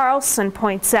Cherie Carlson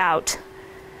points out,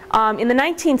 in the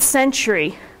 19th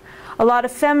century, a lot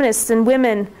of feminists and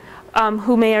women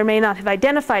who may or may not have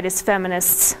identified as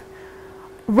feminists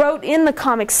wrote in the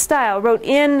comic style, wrote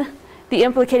in the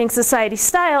implicating society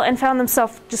style, and found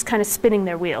themselves just kind of spinning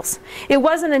their wheels. It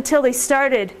wasn't until they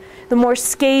started the more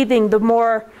scathing, the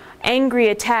more angry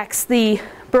attacks, the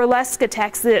burlesque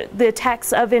attacks, the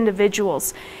attacks of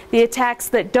individuals, the attacks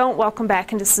that don't welcome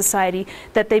back into society,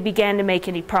 that they began to make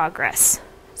any progress.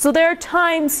 So there are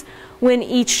times when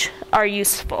each are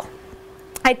useful.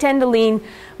 I tend to lean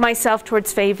myself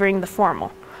towards favoring the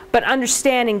formal, but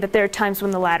understanding that there are times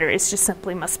when the latter is just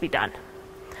simply must be done.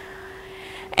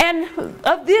 And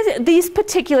of these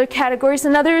particular categories,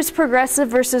 another is progressive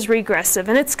versus regressive,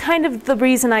 and it's kind of the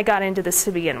reason I got into this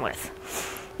to begin with.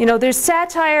 You know, there's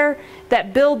satire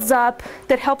that builds up,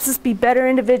 that helps us be better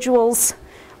individuals.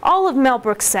 All of Mel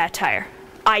Brooks' satire,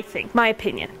 I think, my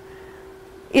opinion,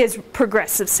 is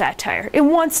progressive satire. It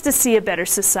wants to see a better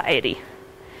society.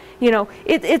 You know,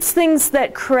 it's things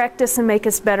that correct us and make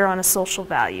us better on a social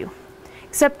value.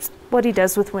 Except what he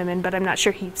does with women, but I'm not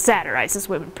sure he satirizes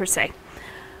women per se.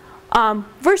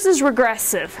 Versus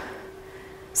regressive.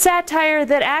 Satire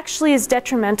that actually is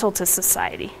detrimental to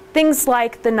society. Things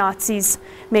like the Nazis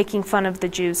making fun of the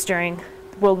Jews during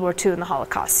World War II and the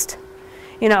Holocaust.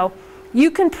 You know, you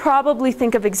can probably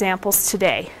think of examples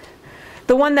today.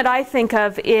 The one that I think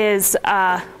of is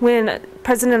when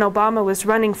President Obama was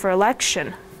running for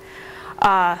election.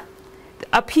 A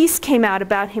piece came out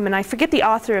about him, and I forget the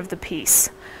author of the piece,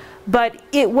 but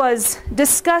it was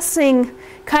discussing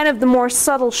kind of the more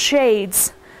subtle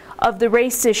shades of the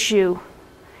race issue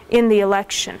in the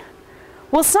election.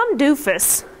 Well, some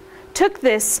doofus took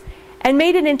this and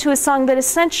made it into a song that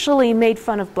essentially made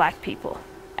fun of black people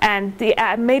and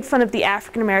made fun of the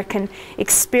African American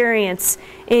experience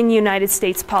in United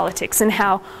States politics, and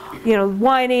how, you know,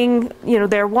 whining, you know,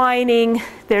 they're whining,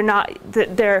 they're not,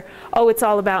 they're, oh, it's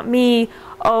all about me,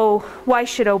 oh, why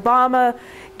should Obama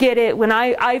get it when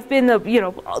I've been the, you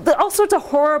know, all sorts of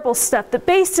horrible stuff that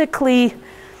basically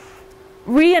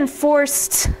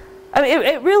reinforced, I mean,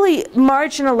 it really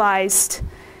marginalized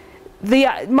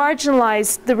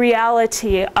the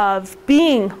reality of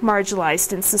being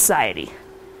marginalized in society.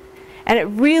 And it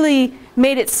really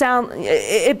made it sound,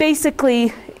 it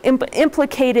basically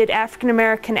implicated African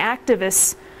American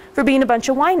activists for being a bunch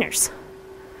of whiners.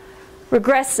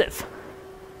 Regressive.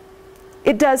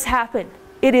 It does happen.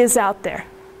 It is out there.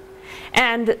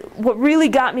 And what really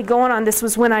got me going on this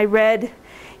was when I read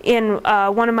in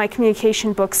one of my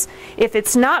communication books, if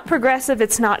it's not progressive,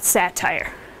 it's not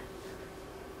satire.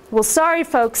 Well, sorry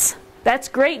folks, that's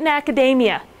great in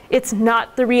academia. It's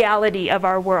not the reality of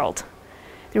our world.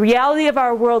 The reality of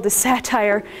our world is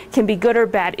satire can be good or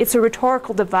bad. It's a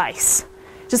rhetorical device.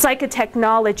 Just like a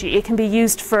technology, it can be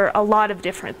used for a lot of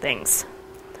different things.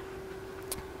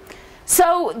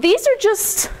 So these are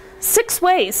just 6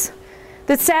 ways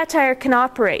that satire can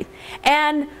operate.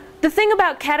 And the thing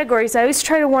about categories, I always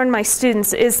try to warn my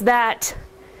students, is that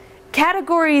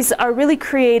categories are really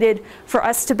created for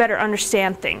us to better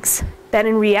understand things. That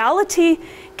in reality,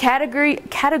 categories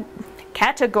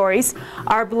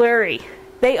are blurry.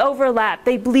 They overlap,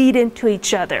 they bleed into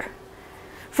each other.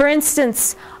 For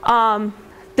instance,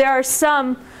 there are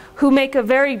some who make a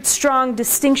very strong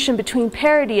distinction between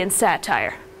parody and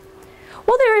satire.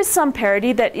 Well, there is some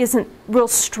parody that isn't real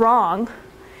strong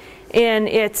in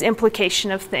its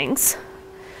implication of things.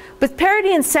 But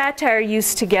parody and satire are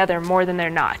used together more than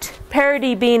they're not.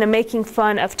 Parody being a making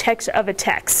fun of a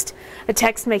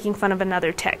text making fun of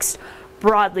another text,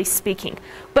 broadly speaking.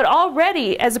 But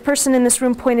already, as a person in this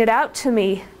room pointed out to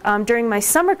me during my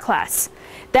summer class,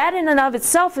 that in and of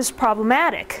itself is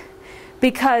problematic,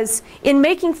 because in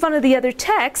making fun of the other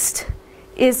text,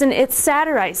 it's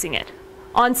satirizing it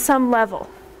on some level.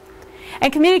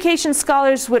 And communication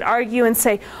scholars would argue and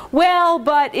say, well,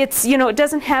 but it's, you know, it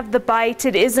doesn't have the bite,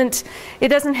 it doesn't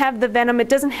have the venom, it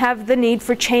doesn't have the need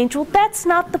for change. Well, that's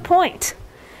not the point.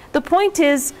 The point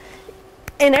is,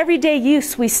 in everyday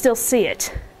use, we still see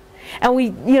it. And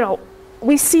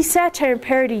we see satire and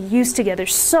parody used together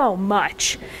so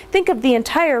much. Think of the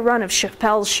entire run of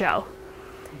Chappelle's show.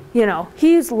 You know,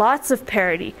 he used lots of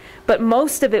parody, but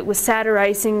most of it was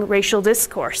satirizing racial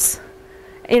discourse,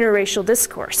 interracial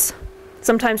discourse.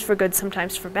 Sometimes for good,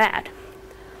 sometimes for bad.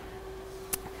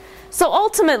 So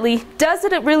ultimately, does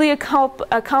it really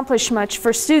accomplish much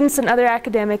for students and other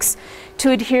academics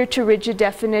to adhere to rigid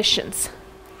definitions?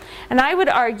 And I would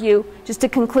argue, just to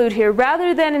conclude here,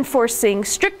 rather than enforcing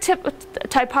strict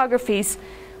typographies,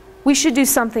 we should do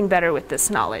something better with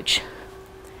this knowledge.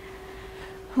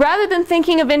 Rather than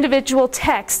thinking of individual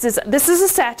texts as this is a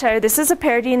satire, this is a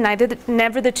parody, and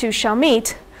never the two shall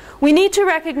meet, we need to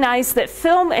recognize that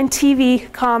film and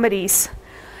TV comedies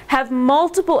have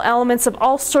multiple elements of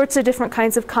all sorts of different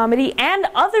kinds of comedy and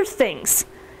other things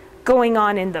going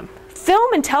on in them.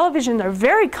 Film and television are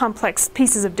very complex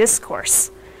pieces of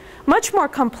discourse. Much more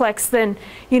complex than,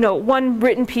 you know, one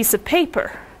written piece of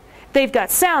paper. They've got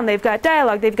sound, they've got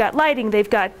dialogue, they've got lighting, they've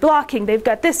got blocking, they've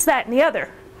got this, that, and the other.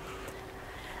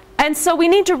 And so we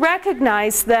need to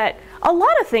recognize that a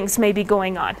lot of things may be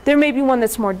going on. There may be one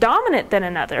that's more dominant than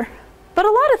another, but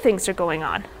a lot of things are going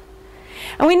on.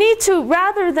 And we need to,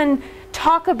 rather than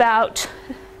talk about,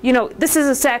 you know, this is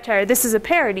a satire, this is a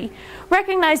parody,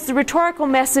 recognize the rhetorical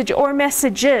message or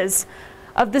messages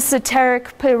of the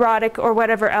satiric, parodic, or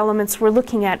whatever elements we're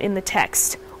looking at in the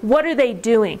text, What are they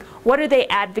doing? What are they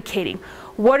advocating?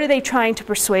 What are they trying to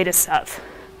persuade us of?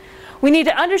 We need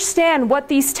to understand what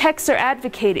these texts are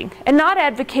advocating and not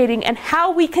advocating, and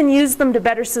how we can use them to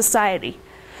better society.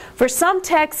 For some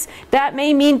texts, that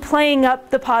may mean playing up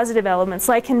the positive elements,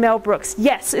 like in Mel Brooks.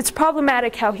 Yes, it's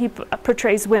problematic how he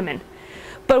portrays women.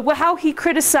 But how he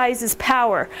criticizes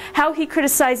power, how he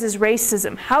criticizes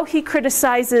racism, how he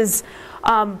criticizes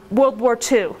World War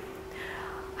II,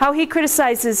 how he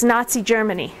criticizes Nazi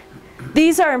Germany.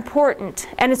 These are important,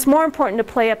 and it's more important to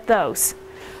play up those.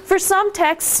 For some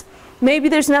texts, maybe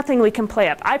there's nothing we can play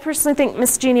up. I personally think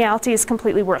miscongeniality is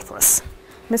completely worthless.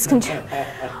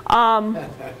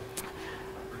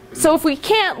 So if we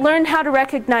can't learn how to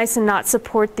recognize and not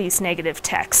support these negative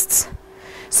texts.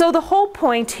 So the whole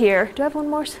point here, do I have one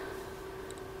more?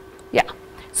 Yeah.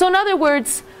 So in other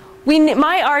words,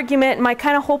 my argument, my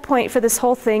kind of whole point for this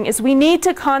whole thing is we need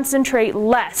to concentrate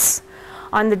less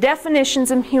on the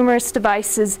definitions of humorous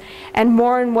devices and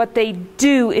more on what they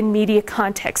do in media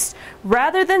context.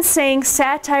 Rather than saying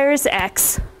satire is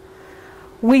X,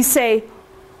 we say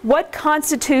what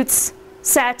constitutes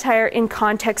satire in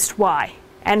context Y,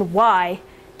 and why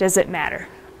does it matter?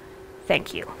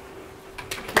 Thank you.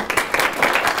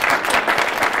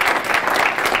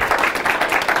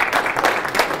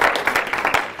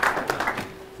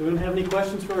 Do we have any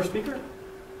questions for our speaker?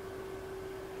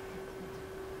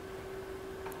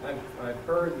 I've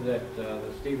heard that the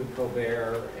Stephen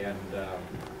Colbert and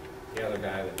the other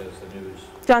guy that does the news,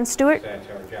 Jon Stewart?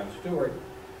 Satire, Jon Stewart,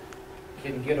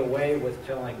 can get away with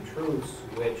telling truths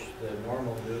which the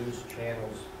normal news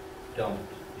channels don't.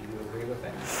 Do you agree with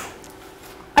that?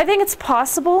 I think it's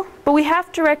possible, but we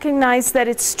have to recognize that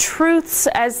it's truths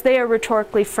as they are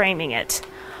rhetorically framing it.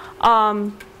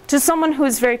 To someone who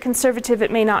is very conservative,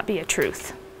 it may not be a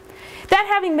truth. That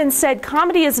having been said,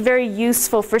 comedy is very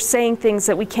useful for saying things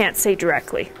that we can't say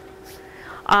directly.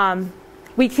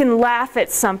 We can laugh at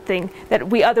something that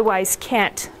we otherwise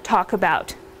can't talk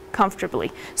about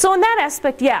comfortably. So in that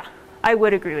aspect, yeah, I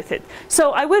would agree with it.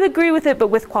 So I would agree with it, but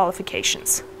with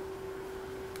qualifications.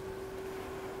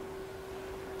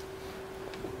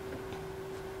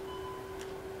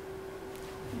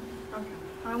 Okay.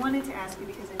 I wanted to ask you,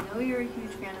 because I know you're a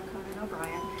huge fan of Conan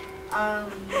O'Brien.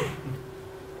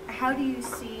 How do you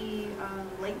see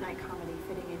late night comedy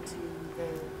fitting into the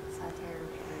satire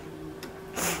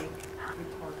parody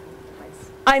rhetorical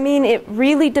device? I mean, it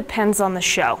really depends on the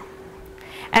show.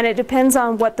 And it depends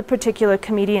on what the particular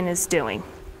comedian is doing.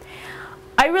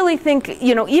 I really think,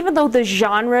 you know, even though the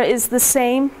genre is the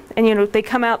same, and you know, they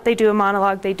come out, they do a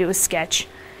monologue, they do a sketch,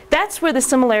 that's where the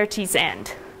similarities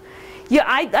end. Yeah,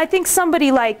 I think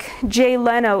somebody like Jay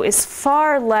Leno is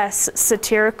far less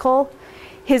satirical.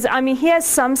 I mean, he has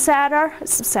some satire.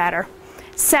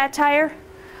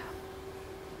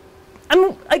 I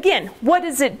mean, again, what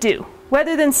does it do?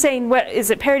 Rather than saying, what is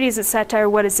it parody, is it satire,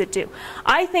 what does it do?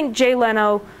 I think Jay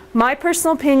Leno, my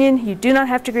personal opinion, you do not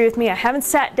have to agree with me, I haven't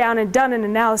sat down and done an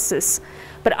analysis,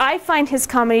 but I find his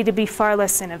comedy to be far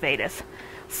less innovative,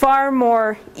 far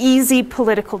more easy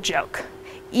political joke,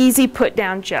 easy put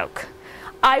down joke.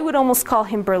 I would almost call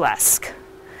him burlesque,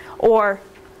 or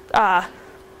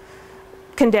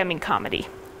condemning comedy.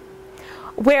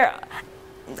 Where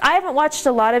I haven't watched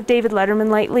a lot of David Letterman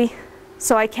lately,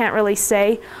 so I can't really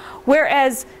say.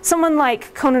 Whereas someone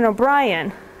like Conan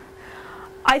O'Brien,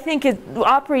 I think it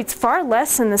operates far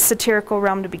less in the satirical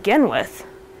realm to begin with.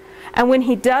 And when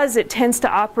he does, it tends to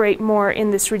operate more in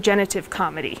this regenerative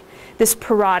comedy, this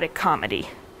parodic comedy.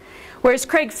 Whereas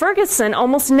Craig Ferguson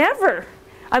almost never,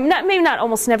 maybe not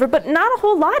almost never, but not a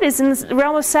whole lot is in the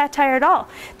realm of satire at all.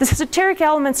 The satiric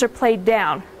elements are played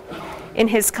down in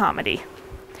his comedy.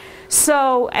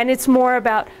 So, and it's more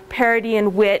about parody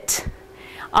and wit,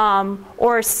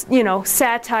 or, you know,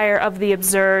 satire of the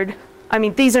absurd. I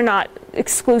mean, these are not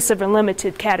exclusive and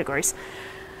limited categories.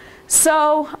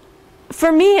 So,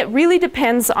 for me, it really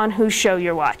depends on whose show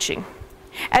you're watching.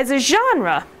 As a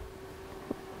genre,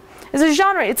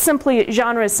 genre is simply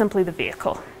the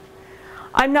vehicle.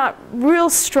 I'm not real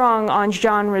strong on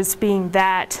genres being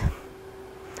that.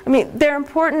 I mean, they're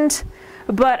important,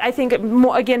 but I think,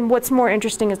 again, what's more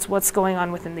interesting is what's going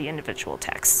on within the individual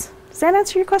texts. Does that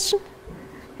answer your question?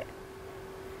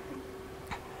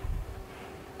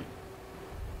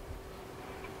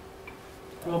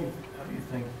 Well, how do you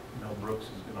think Mel Brooks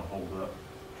is going to hold up?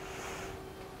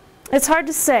 It's hard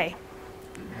to say.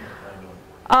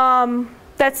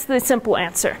 That's the simple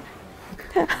answer.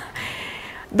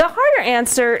 The harder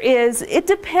answer is it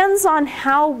depends on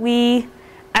how we,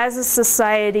 as a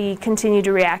society, continue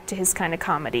to react to his kind of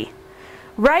comedy.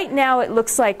 Right now, it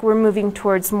looks like we're moving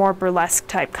towards more burlesque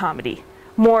type comedy,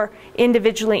 more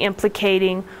individually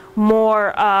implicating,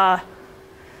 more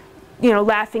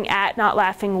laughing at, not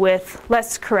laughing with,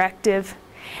 less corrective.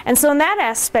 And so in that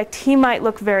aspect, he might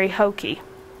look very hokey.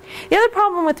 The other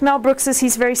problem with Mel Brooks is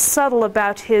he's very subtle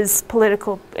about his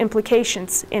political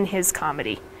implications in his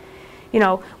comedy.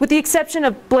 With the exception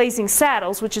of Blazing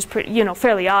Saddles, which is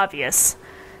fairly obvious.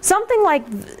 Something like,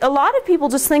 a lot of people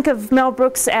just think of Mel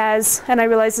Brooks as, and I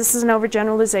realize this is an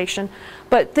overgeneralization,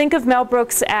 but think of Mel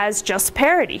Brooks as just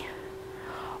parody.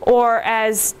 Or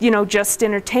as, just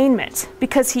entertainment.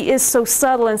 Because he is so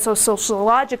subtle and so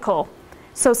sociological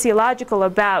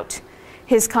about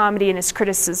his comedy and his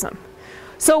criticism.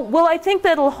 So will I think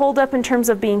that it'll hold up in terms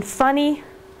of being funny?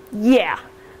 Yeah.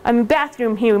 I mean,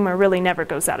 bathroom humor really never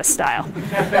goes out of style.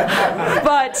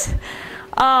 But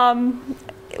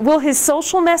will his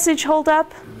social message hold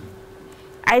up?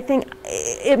 I think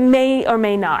it may or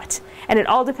may not. And it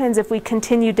all depends if we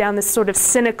continue down this sort of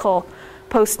cynical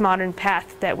postmodern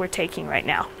path that we're taking right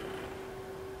now.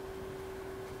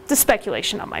 It's a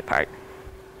speculation on my part.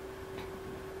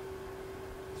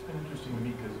 It's been interesting to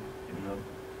me because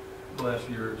the last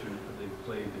year or two they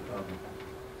played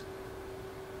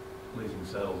Blazing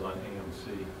Saddles on AMC,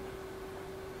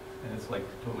 and it's like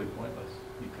totally pointless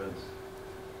because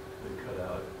they cut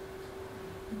out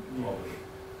all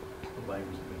the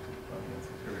language that makes it funny.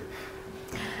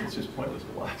 It's just pointless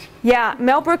to watch. Yeah,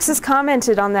 Mel Brooks has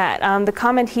commented on that. The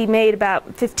comment he made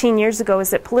about 15 years ago is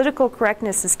that political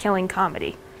correctness is killing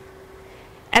comedy.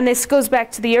 And this goes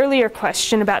back to the earlier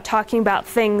question about talking about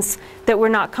things that we're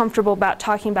not comfortable about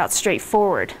talking about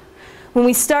straightforward. When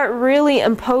we start really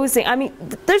imposing, I mean,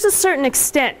 there's a certain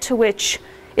extent to which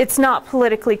it's not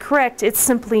politically correct, it's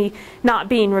simply not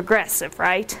being regressive,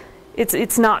 right?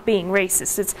 It's not being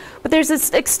racist. But there's this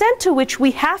extent to which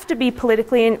we have to be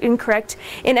politically incorrect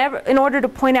in order to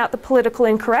point out the political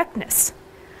incorrectness.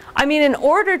 I mean, in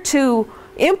order to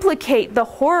implicate the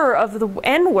horror of the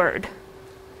N-word,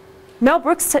 Mel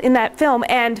Brooks in that film,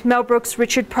 and Mel Brooks,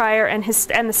 Richard Pryor, and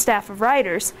the staff of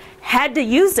writers had to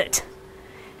use it.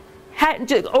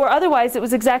 Or otherwise, it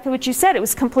was exactly what you said. It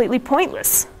was completely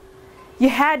pointless. You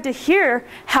had to hear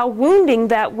how wounding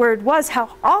that word was,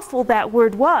 how awful that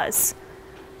word was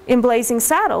in Blazing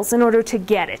Saddles in order to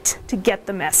get it, to get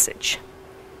the message.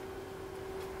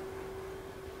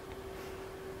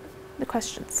 The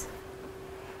questions?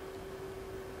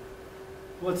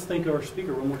 Let's thank our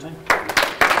speaker one more time.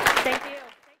 Thank you.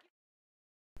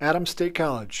 Adams State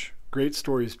College. Great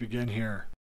stories begin here.